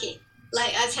incredibly lucky.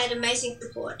 Like, I've had amazing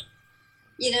support.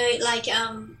 You know, like,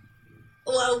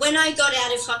 well, when I got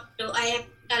out of hospital, I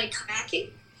started kayaking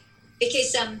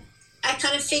because I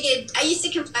kind of figured, I used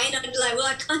to complain, I'd be like, well,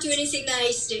 I can't do anything that I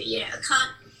used to do. You know, I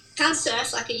can't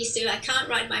surf like I used to. I can't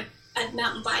ride my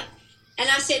mountain bike. And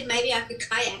I said maybe I could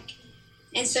kayak.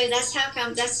 And so that's how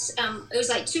come, it was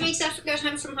like 2 weeks after I got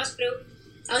home from hospital,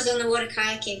 I was on the water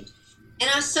kayaking. And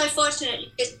I was so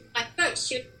fortunate because my coach,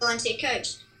 she was a volunteer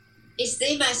coach, is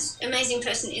the most amazing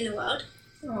person in the world.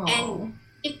 Aww.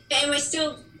 And we're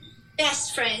still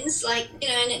best friends, like, you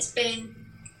know, and it's been,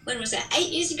 when was that, 8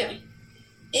 years ago.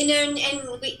 You know,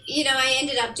 and we, you know, I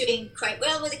ended up doing quite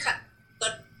well with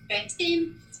the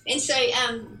team. And so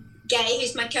Gay,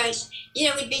 who's my coach, you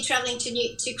know, we'd be travelling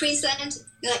to Queensland,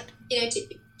 like, you know,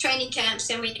 to training camps,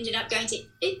 and we ended up going to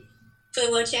Italy for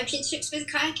the World Championships with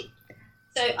kayaking.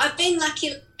 So I've been lucky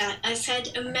like that. I've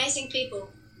had amazing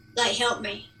people, like, help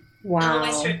me. Wow. All the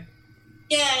way through.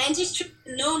 Yeah, and just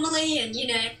normally, and, you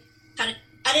know, kind of,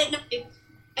 I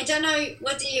don't know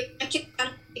what the American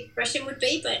kind of expression would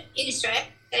be, but in Australia,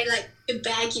 they like to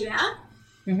bag you out,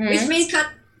 which means kind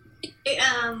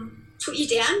of put you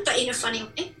down, but in a funny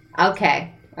way.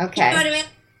 Okay. You know what I mean?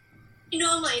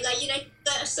 Normally, like, you know,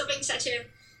 stop being such a,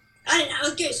 I don't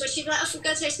know, a goose, or she'd be like, oh, for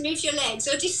God's sake, move your legs,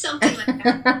 or just something like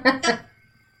that.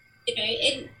 You know,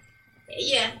 and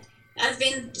yeah, I've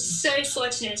been so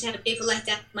fortunate to have people like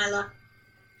that in my life.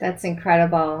 That's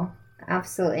incredible.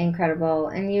 Absolutely incredible.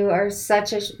 And you are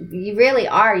you really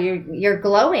are. You're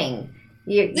glowing.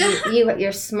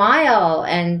 Your smile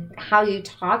and how you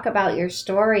talk about your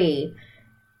story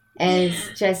is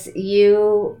just,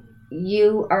 you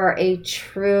are a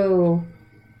true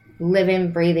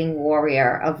living, breathing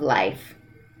warrior of life.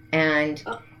 And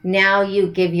now you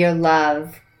give your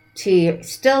love to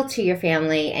your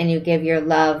family, and you give your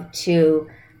love to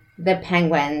the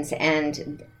penguins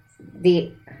and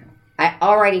I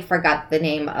already forgot the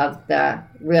name of the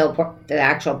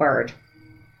actual bird.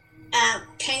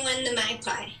 Penguin the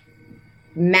magpie.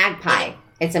 Magpie.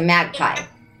 It's a magpie.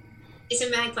 It's a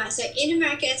magpie. So in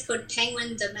America, it's called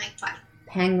Penguin the magpie.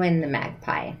 Penguin the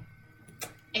magpie.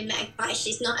 A magpie.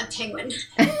 She's not a penguin.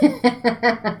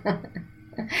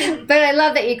 But I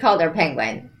love that you called her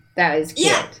Penguin. That was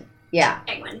cute. Yeah.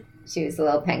 Penguin. She was a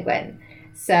little penguin.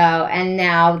 So, and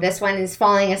now this one is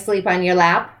falling asleep on your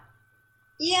lap.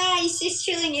 Yeah, he's just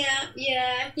chilling out.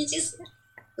 Yeah, he just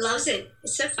loves it.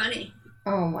 It's so funny.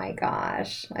 Oh my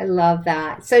gosh, I love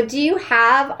that. So do you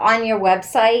have on your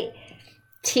website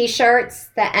t-shirts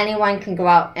that anyone can go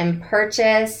out and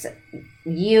purchase,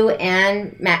 you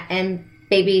and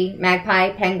baby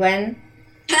magpie penguin?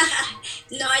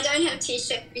 No, I don't have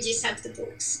t-shirts. We just have the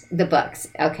books. The books,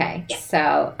 okay. Yeah.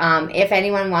 So if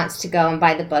anyone wants to go and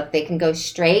buy the book, they can go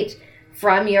straight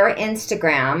from your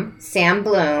Instagram, Sam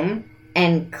Bloom,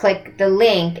 and click the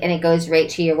link, and it goes right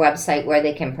to your website where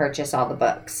they can purchase all the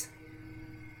books.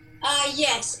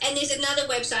 Yes, and there's another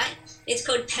website. It's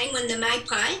called Penguin the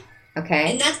Magpie.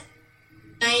 Okay. And that's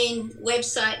the main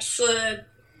website for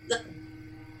the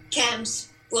Cam's,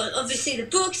 well, obviously the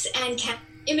books and Cam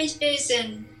images,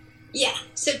 and yeah.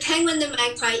 So Penguin the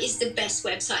Magpie is the best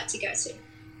website to go to.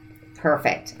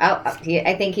 Perfect. Oh,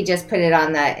 I think he just put it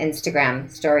on the Instagram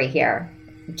story here.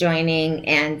 Joining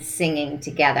and singing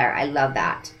together. I love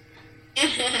that.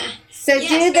 So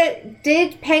yes,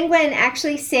 did Penguin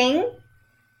actually sing?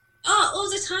 Oh, all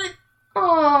the time.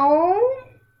 Oh.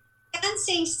 And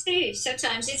sings too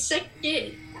sometimes. It's so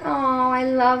cute. Oh, I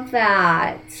love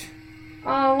that.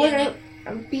 Oh, what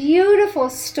a beautiful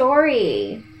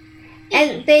story.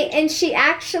 Yeah. And she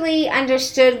actually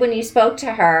understood when you spoke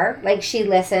to her, like she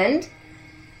listened.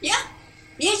 Yeah.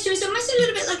 Yeah, she was almost a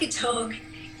little bit like a dog.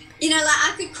 You know, like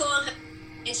I could call her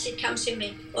and she'd come to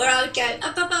me. Or I would go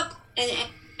up, and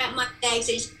at my legs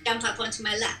and she'd jump up onto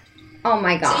my lap. Oh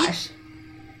my gosh. So,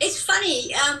 it's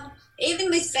funny, even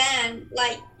with Van,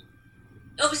 like,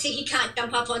 obviously he can't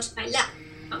jump up onto my lap,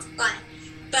 I'm fine.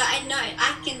 But I know,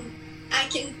 I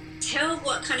can tell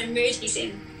what kind of mood he's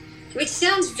in, which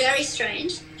sounds very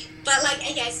strange. But like,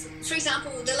 okay, for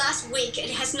example, the last week it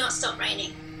has not stopped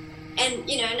raining. And,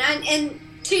 you know, and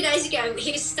 2 days ago,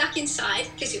 he was stuck inside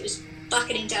because it was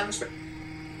bucketing down with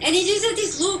rain. And he just had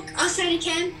this look. I was saying to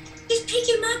Cam, just pick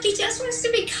him up. He just wants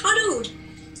to be cuddled.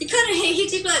 He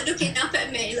just like looking up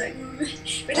at me, like,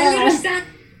 with a little stand.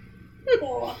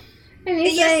 And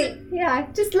he's Yes. like, yeah,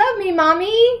 just love me,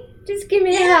 mommy. Just give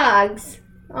me hugs.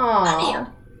 Aw.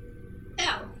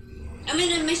 Yeah. I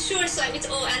mean, I'm sure it's like with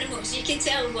all animals, you can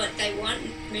tell what they want,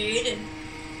 mood, and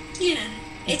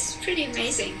it's pretty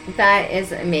amazing. That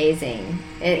is amazing.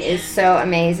 It is Yeah. so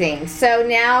amazing. So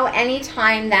now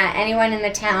anytime that anyone in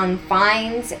the town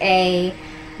finds a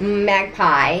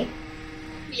magpie,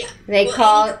 Yeah. they Well,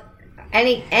 call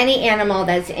any animal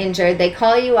that's injured, they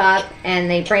call you up and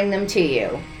they bring them to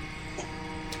you.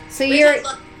 So We've you're had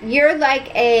lot- you're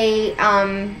like a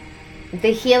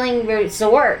the healing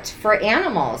resort for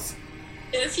animals.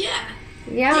 Yeah.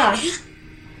 Yeah.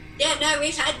 Yeah, no,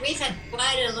 we've had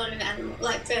quite a lot of animals,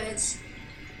 like birds,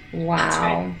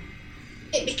 Wow.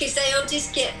 because they all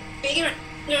just get bigger and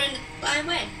bigger and fly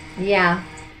away. Yeah.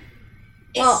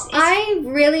 Well, It's- I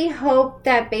really hope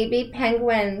that baby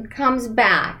penguin comes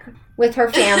back with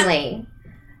her family.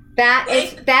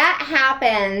 If that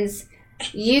happens,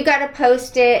 you got to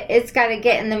post it. It's got to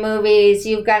get in the movies.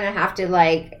 You've got to have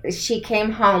to she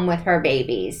came home with her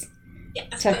babies yeah,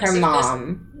 of to course, her of course.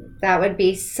 mom. That would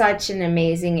be such an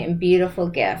amazing and beautiful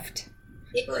gift.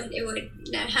 It would,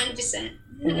 no, 100%.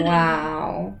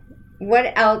 Wow.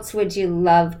 What else would you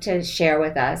love to share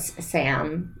with us,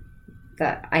 Sam,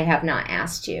 that I have not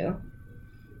asked you?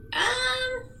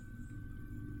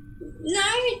 No,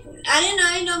 I don't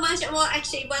know, not much. Well,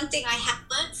 actually, one thing I have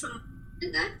learned from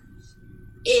that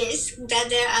is that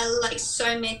there are like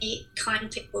so many kind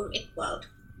people in the world.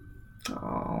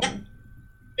 Oh.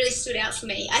 Really stood out for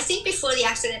me. I think before the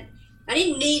accident, I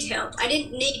didn't need help. I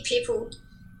didn't need people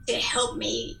to help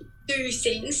me do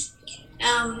things.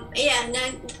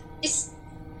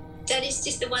 That is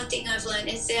just the one thing I've learned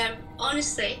is there are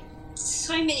honestly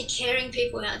so many caring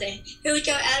people out there who would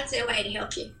go out of their way to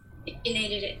help you if you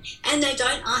needed it, and they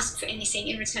don't ask for anything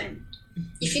in return.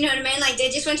 If you know what I mean, like they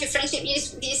just want your friendship. You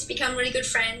just become really good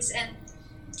friends, and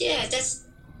that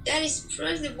is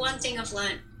probably the one thing I've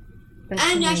learned. That's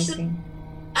And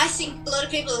amazing. I think a lot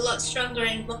of people are a lot stronger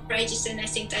and more courageous than they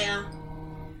think they are.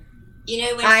 You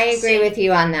know, when I agree with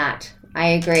you on that. I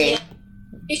agree. Yeah.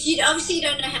 If you obviously you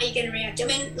don't know how you're going to react. I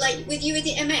mean, like with you with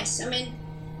the MS. I mean,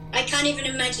 I can't even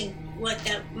imagine what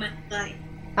that might be like.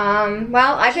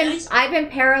 Well, I've been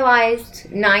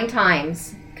paralyzed 9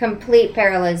 times, complete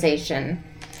paralyzation,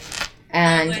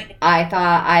 and Right. I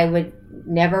thought I would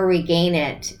never regain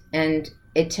it, and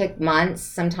it took months,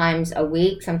 sometimes a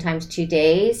week, sometimes 2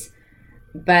 days,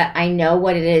 but I know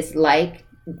what it is like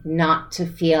not to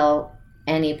feel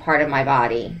any part of my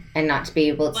body and not to be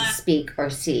able to Wow. speak or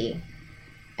see.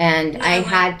 And No I way.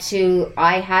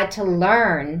 had to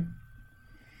learn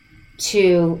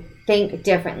to think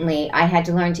differently. I had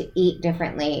to learn to eat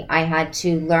differently. I had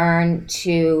to learn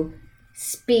to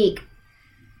speak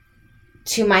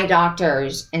to my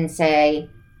doctors and say,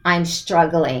 I'm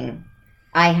struggling.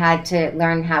 I had to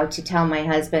learn how to tell my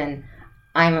husband,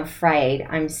 I'm afraid,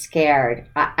 I'm scared,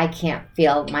 I can't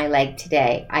feel my leg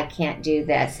today, I can't do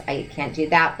this, I can't do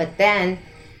that. But then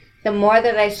the more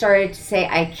that I started to say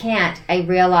I can't, I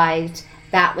realized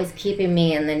that was keeping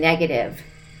me in the negative.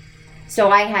 So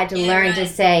I had to learn to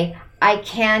say, I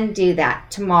can do that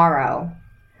tomorrow,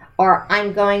 or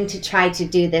I'm going to try to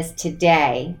do this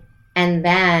today. And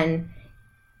then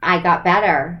I got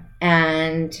better.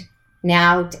 And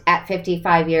now at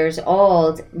 55 years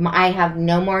old, I have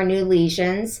no more new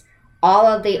lesions. All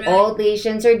of the Right. old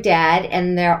lesions are dead,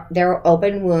 and they're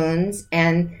open wounds.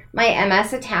 And my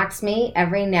MS attacks me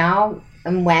every now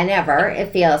and whenever,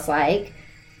 it feels like.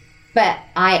 But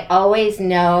I always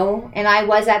know, and I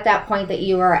was at that point that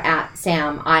you were at,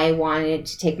 Sam. I wanted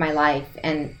to take my life,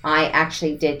 and I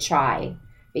actually did try,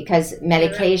 because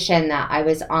medication that I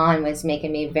was on was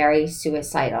making me very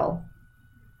suicidal.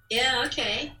 Yeah,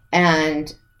 okay.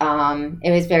 And I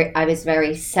was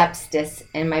very sepsis,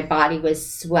 and my body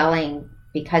was swelling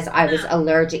because I was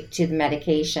allergic to the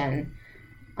medication.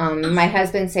 My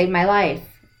husband saved my life.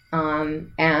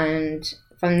 And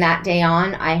from that day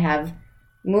on, I have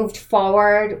moved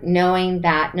forward knowing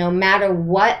that no matter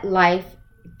what life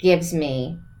gives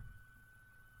me,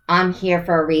 I'm here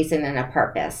for a reason and a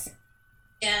purpose.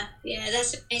 Yeah,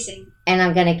 that's amazing. And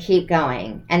I'm going to keep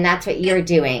going. And that's what you're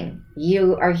doing.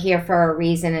 You are here for a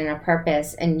reason and a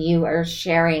purpose, and you are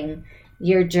sharing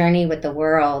your journey with the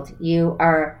world. You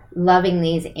are loving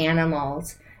these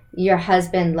animals. Your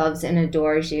husband loves and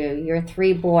adores you. Your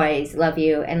 3 boys love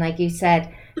you. And like you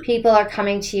said, people are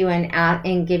coming to you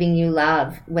and giving you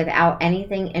love without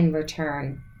anything in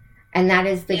return. And that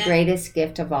is the greatest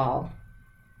gift of all.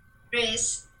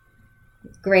 Chris.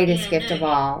 Greatest gift of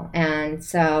all. And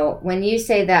so when you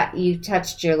say that you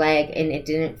touched your leg and it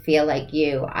didn't feel like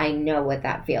you, I know what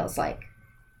that feels like.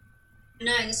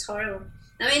 No, it's horrible.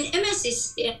 I mean, MS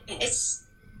is, it's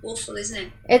awful, isn't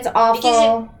it? It's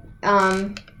awful.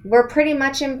 We're pretty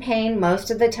much in pain most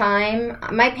of the time.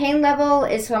 My pain level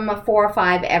is from a 4 or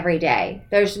 5 every day.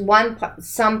 There's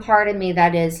some part of me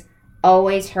that is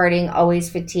always hurting, always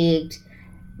fatigued,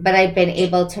 but I've been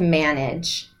able to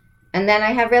manage. And then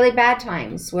I have really bad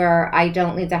times where I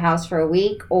don't leave the house for a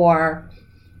week, or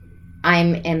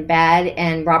I'm in bed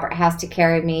and Robert has to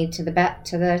carry me to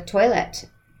the toilet,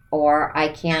 or I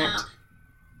can't.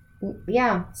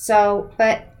 Yeah. So,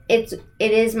 but it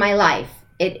is my life.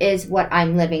 It is what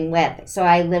I'm living with. So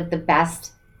I live the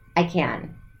best I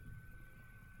can.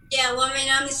 Yeah, well, I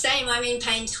mean, I'm the same. I'm in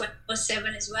pain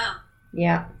 24/7 as well.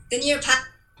 Yeah. The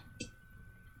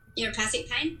neuropathic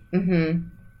pain. Mm-hmm.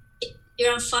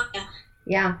 You're on fire.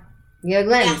 Yeah. Your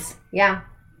limbs. Yeah.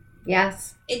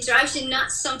 Yes. It drives you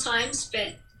nuts sometimes,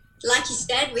 but like you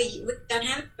said, we don't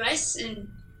have a choice, and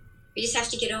we just have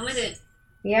to get on with it.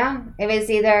 Yeah. It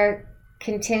was either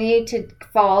continue to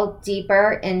fall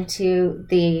deeper into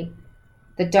the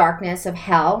darkness of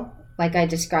hell, like I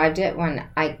described it when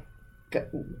I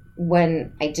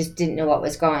just didn't know what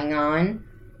was going on.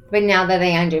 But now that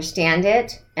I understand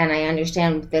it, and I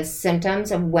understand the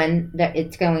symptoms of when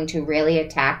it's going to really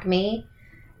attack me,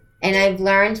 and I've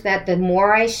learned that the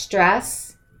more I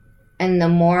stress and the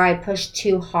more I push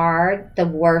too hard, the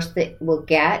worse it will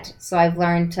get. So I've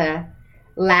learned to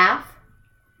laugh.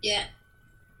 Yeah.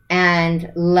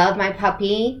 And love my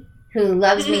puppy, who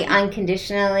loves me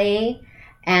unconditionally.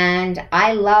 And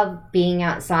I love being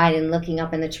outside and looking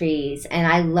up in the trees. And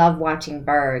I love watching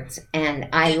birds. And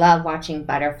I love watching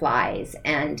butterflies.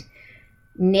 And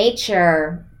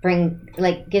nature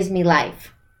gives me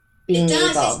life. Being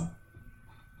able.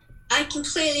 I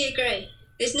completely agree.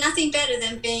 There's nothing better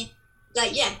than being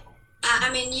I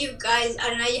mean, you guys, I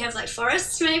don't know, you have like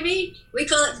forests maybe? We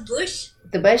call it the bush.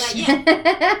 The bush?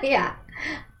 Yeah.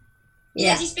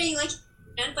 Yeah, just being like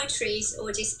surrounded by trees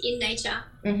or just in nature.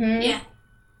 Mm-hmm. Yeah.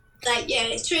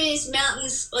 Trees,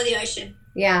 mountains, or the ocean.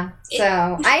 Yeah.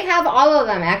 So I have all of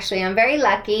them, actually. I'm very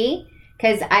lucky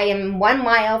because I am 1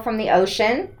 mile from the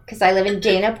ocean because I live in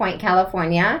Dana Point,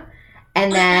 California.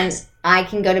 And then I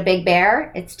can go to Big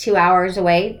Bear. It's 2 hours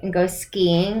away and go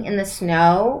skiing in the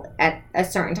snow at a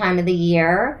certain time of the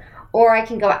year. Or I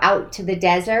can go out to the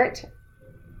desert.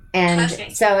 And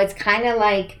Perfect. So it's kind of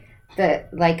like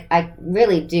I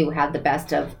really do have the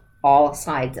best of all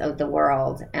sides of the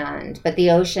world, but the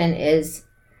ocean is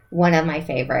one of my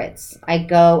favorites. I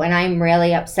go when I'm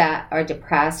really upset or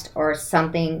depressed or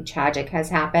something tragic has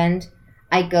happened,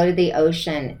 I go to the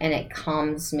ocean and it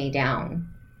calms me down.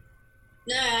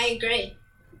 No, I agree.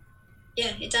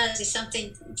 Yeah, it does. There's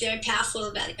something very powerful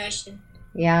about the ocean.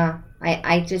 Yeah,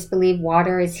 I just believe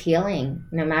water is healing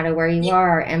no matter where you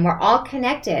are, and we're all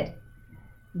connected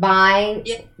by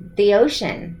the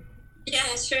ocean. Yeah,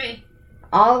 that's true.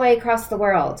 All the way across the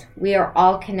world, we are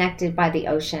all connected by the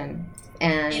ocean.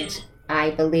 And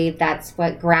I believe that's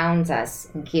what grounds us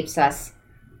and keeps us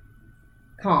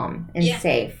calm and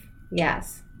safe.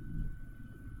 Yes.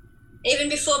 Even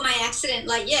before my accident,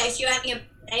 if you're having a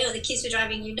day or the kids were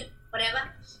driving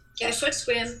whatever, go for a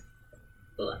swim.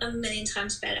 Or a million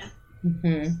times better.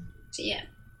 Mm-hmm. So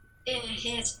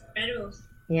it's incredible.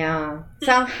 Yeah.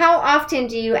 So how often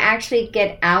do you actually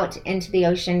get out into the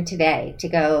ocean today to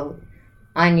go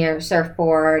on your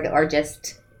surfboard or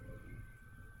just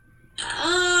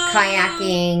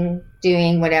kayaking,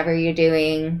 doing whatever you're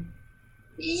doing?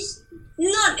 It's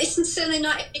certainly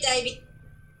not every day.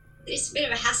 It's a bit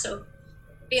of a hassle, to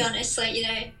be honest. To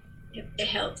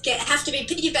have to be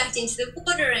piggybacked into the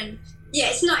water, and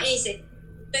it's not easy.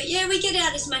 But we get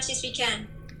out as much as we can.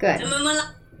 Good. And we're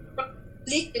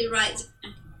literally right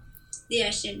there, the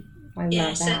ocean. I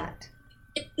love that.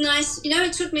 It's nice.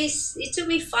 It took me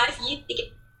 5 years to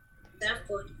get a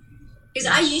surfboard because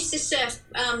I used to surf.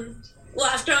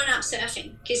 I've grown up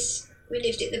surfing because we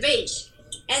lived at the beach.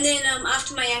 And then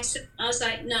after my accident, I was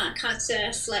like, no, I can't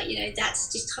surf. That's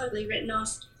just totally written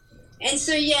off. And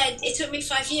so it took me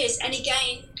 5 years. And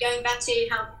again, going back to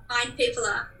how kind people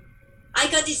are. I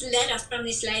got this letter from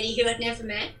this lady who I'd never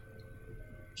met,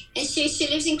 and she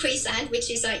lives in Queensland,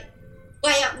 which is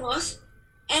way up north.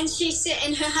 And she said,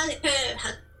 and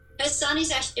her son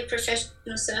is actually a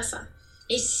professional surfer.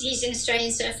 He's an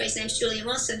Australian surfer. His name's Julian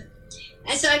Wilson.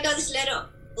 And so I got this letter,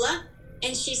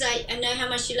 and she's like, I know how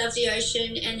much you love the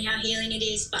ocean and how healing it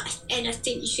is, and I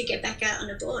think you should get back out on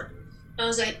a board. I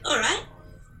was like, all right.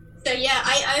 So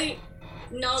I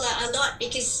owe Nola a lot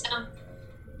because.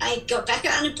 I got back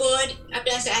out on a board. I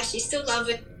realized I actually still love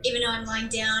it, even though I'm lying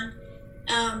down.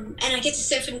 And I get to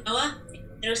surf with Noah,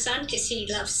 little son, because he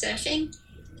loves surfing.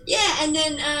 yeah, and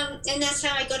that's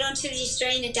how I got onto the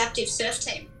Australian adaptive surf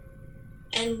team,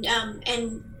 and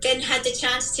then had the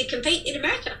chance to compete in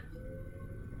America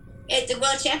at the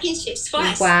World Championships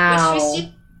twice. Wow. Which was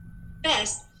just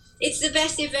best. It's the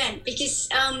best event because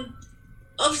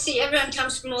obviously everyone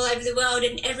comes from all over the world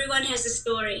and everyone has a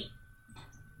story.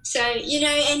 So,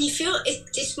 and you feel,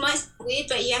 this might sound weird,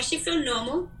 but you actually feel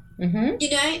normal. Mm-hmm.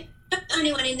 You're not the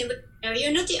only one in the area.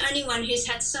 You're not the only one who's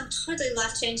had some totally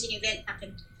life-changing event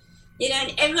happen.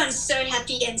 And everyone's so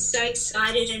happy and so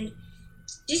excited and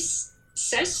just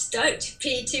so stoked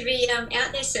to be out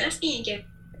there surfing again.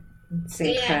 It's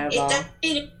incredible. Yeah, that's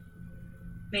been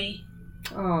me.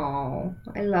 Oh,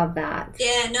 I love that.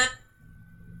 Yeah, no,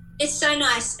 it's so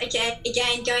nice. Okay,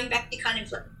 again, going back to kind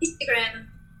of like Instagram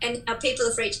and how people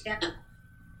have reached out.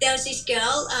 There was this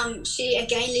girl, she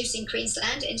again lives in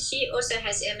Queensland and she also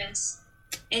has MS.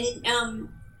 And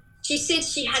she said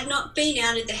she had not been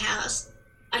out of the house.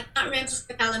 I can't remember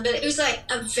for how long, but it was like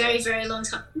a very, very long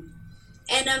time.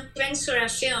 And friends saw our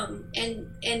film and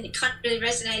it kind of really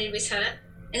resonated with her.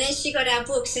 And then she got our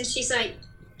books and she's like,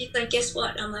 guess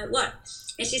what? I'm like, what?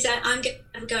 And she's like, I'm going to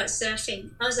have a go at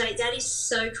surfing. I was like, that is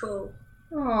so cool.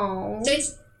 Oh. So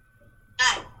it's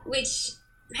that, which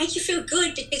makes you feel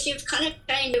good because you've kind of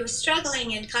changed, you were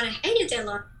struggling and kind of hated their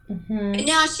life. Mm-hmm. And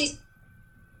now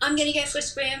I'm going to go for a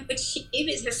swim, which she did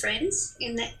with her friends.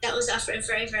 And that was after a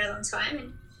very, very long time.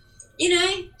 And,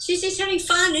 she's just having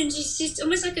fun and she's just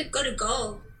almost like got a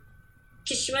goal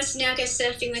because she wants to now go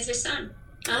surfing with her son.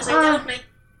 I was like, that would make...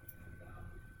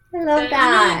 I love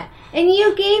that. And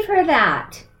you gave her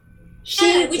that.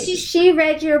 She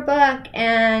read your book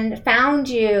and found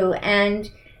you,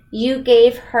 and you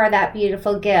gave her that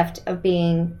beautiful gift of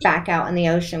being back out in the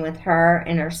ocean with her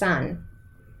and her son.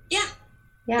 Yeah.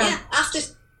 After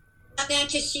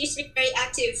because she used to be very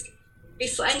active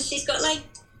before, and she's got like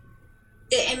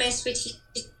the MS, which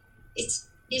it's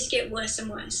just get worse and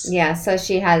worse. Yeah, so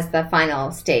she has the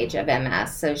final stage of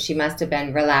MS. So she must have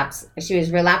been relapse. She was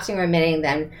relapsing, remitting,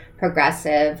 then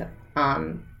progressive.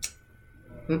 I'm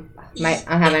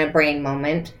having a brain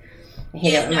moment. I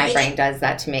hate it when my brain does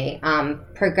that to me.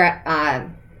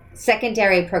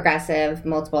 Secondary progressive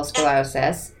multiple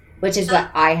sclerosis, which is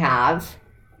what I have.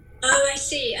 Oh, I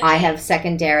see. Okay. I have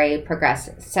secondary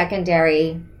progressive.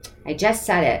 I just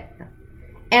said it.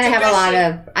 And I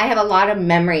have a lot of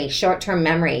memory, short-term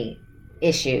memory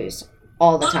issues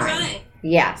all the time. Right.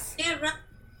 Yes. Yeah, right.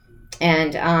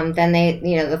 And then they,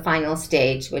 the final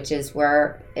stage, which is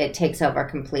where it takes over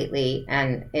completely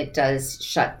and it does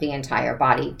shut the entire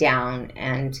body down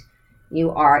and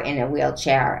you are in a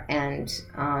wheelchair. And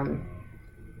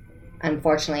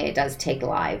unfortunately, it does take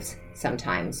lives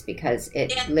sometimes because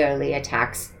it literally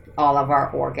attacks all of our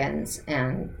organs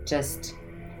and just...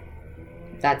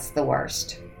 That's the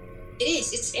worst. It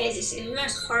is. It's the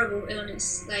most horrible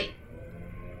illness, like,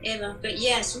 ever. But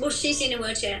yes, well, she's in a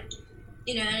wheelchair,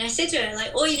 and I said to her,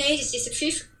 like, all you need is just a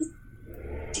few friends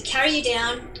to carry you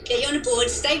down, get you on a board,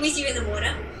 stay with you in the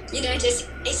water, just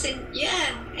listen,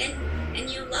 and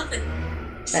you'll love it.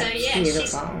 That's so,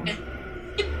 beautiful.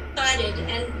 She's excited,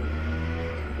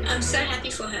 and I'm so happy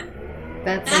for her.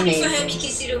 That's I'm amazing. happy for her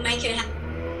because it'll make her happy.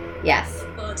 Yes.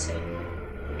 Too.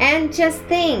 And just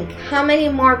think how many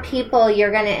more people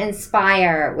you're going to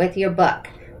inspire with your book,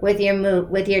 with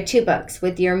your 2 books,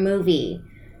 with your movie.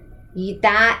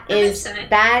 That is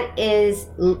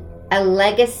a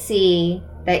legacy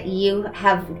that you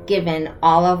have given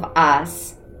all of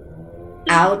us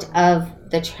out of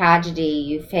the tragedy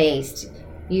you faced.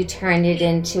 You turned it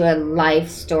into a life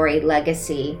story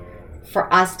legacy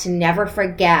for us to never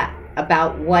forget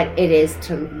about what it is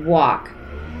to walk,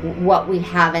 what we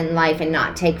have in life and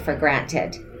not take for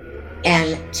granted,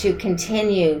 and to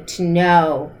continue to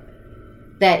know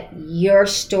that your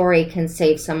story can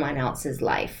save someone else's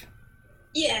life.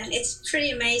 Yeah, it's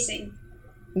pretty amazing.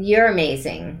 You're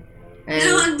amazing. And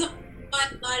no, I'm not.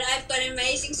 I've got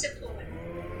amazing support.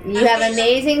 You have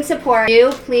amazing support. You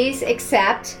please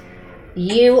accept.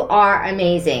 You are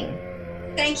amazing.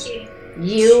 Thank you.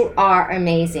 You are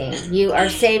amazing. You are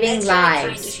saving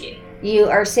lives. Very kind of you. You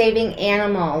are saving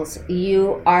animals.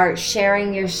 You are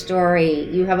sharing your story.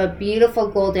 You have a beautiful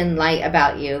golden light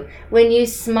about you. When you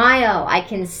smile, I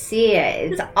can see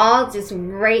it. It's all just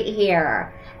right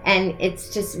here. And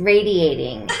it's just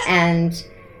radiating. And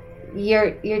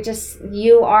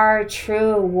you are a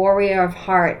true warrior of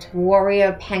heart, warrior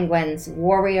of penguins,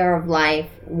 warrior of life,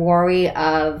 warrior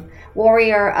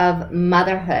of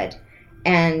motherhood,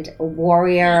 and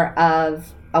warrior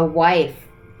of a wife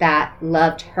that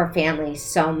loved her family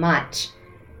so much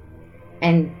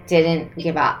and didn't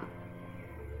give up.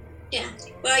 Yeah.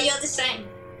 Well, you're the same.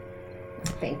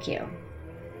 Thank you.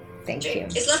 Thank you.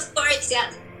 There's lots of warriors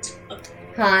out there.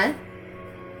 Huh?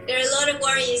 There are a lot of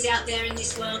warriors out there in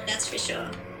this world, that's for sure.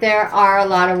 There are a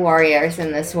lot of warriors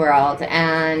in this world,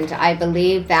 and I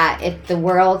believe that if the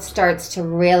world starts to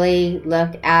really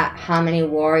look at how many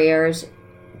warriors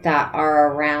that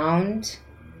are around,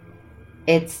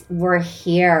 we're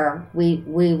here. We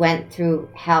went through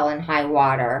hell and high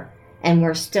water, and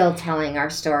we're still telling our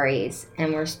stories,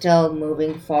 and we're still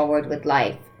moving forward with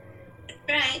life.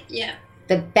 Right, yeah.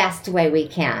 The best way we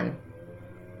can.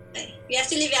 We have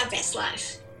to live our best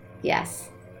life. Yes.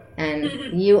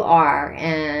 And you are,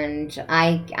 and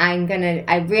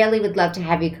I really would love to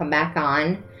have you come back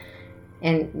on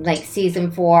in like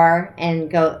season 4 and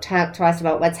go talk to us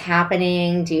about what's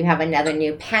happening. Do you have another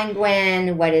new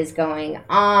penguin? What is going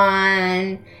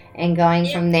on? And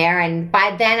going from there. And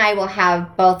by then I will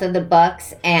have both of the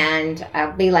books, and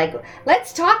I'll be like,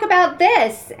 let's talk about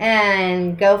this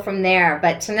and go from there.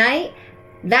 But tonight,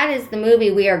 that is the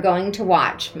movie we are going to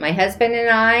watch. My husband and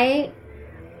I.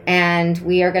 And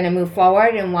we are going to move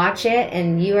forward and watch it,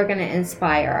 and you are going to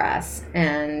inspire us.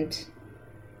 And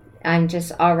I'm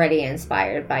just already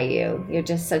inspired by you. You're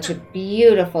just such a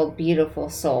beautiful,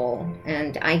 beautiful soul.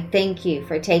 And I thank you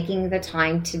for taking the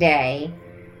time today,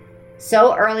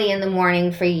 so early in the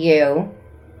morning for you.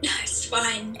 It's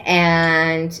fine.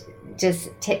 And just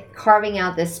carving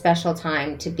out this special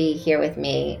time to be here with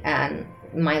me and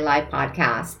my live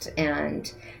podcast.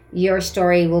 And your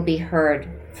story will be heard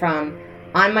from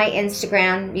on my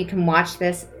Instagram. You can watch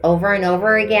this over and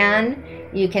over again.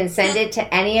 You can send it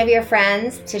to any of your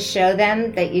friends to show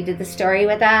them that you did the story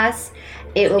with us.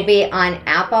 It will be on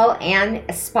Apple and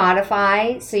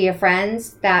Spotify, so your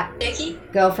friends that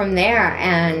go from there,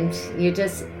 and you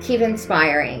just keep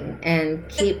inspiring and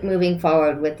keep moving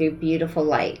forward with your beautiful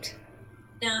light.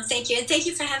 No, thank you. And thank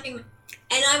you for having me.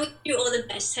 And I wish you all the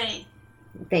best, hey?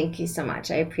 Thank you so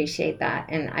much. I appreciate that,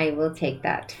 and I will take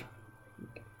that.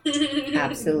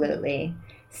 Absolutely.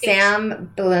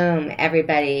 Sam Bloom,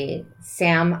 everybody.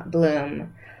 Sam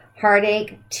Bloom.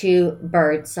 Heartache to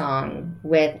Birdsong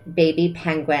with Baby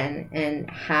Penguin, and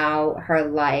how her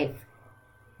life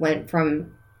went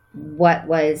from what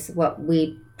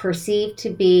we perceived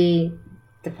to be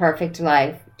the perfect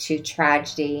life to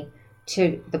tragedy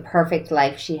to the perfect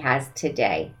life she has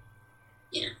today.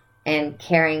 Yeah. And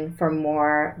caring for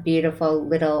more beautiful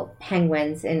little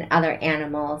penguins and other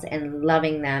animals and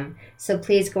loving them. So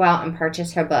please go out and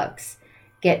purchase her books.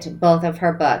 Get both of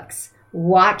her books.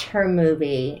 Watch her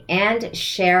movie. And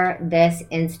share this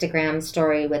Instagram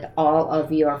story with all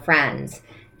of your friends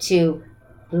to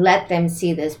let them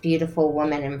see this beautiful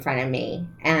woman in front of me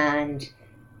and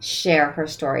share her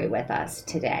story with us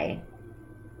today.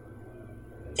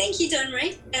 Thank you, Dawn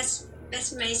Marie. That's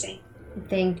amazing.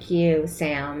 Thank you,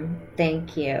 Sam.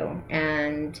 Thank you.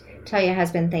 And tell your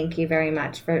husband thank you very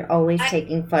much for always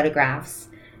taking photographs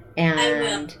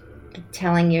and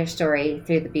telling your story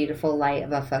through the beautiful light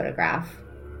of a photograph.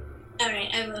 All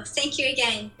right, I will. Thank you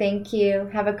again. Thank you.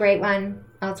 Have a great one.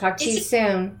 I'll talk to you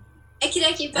soon. Okie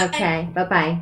dokie. Bye. Okay, bye-bye.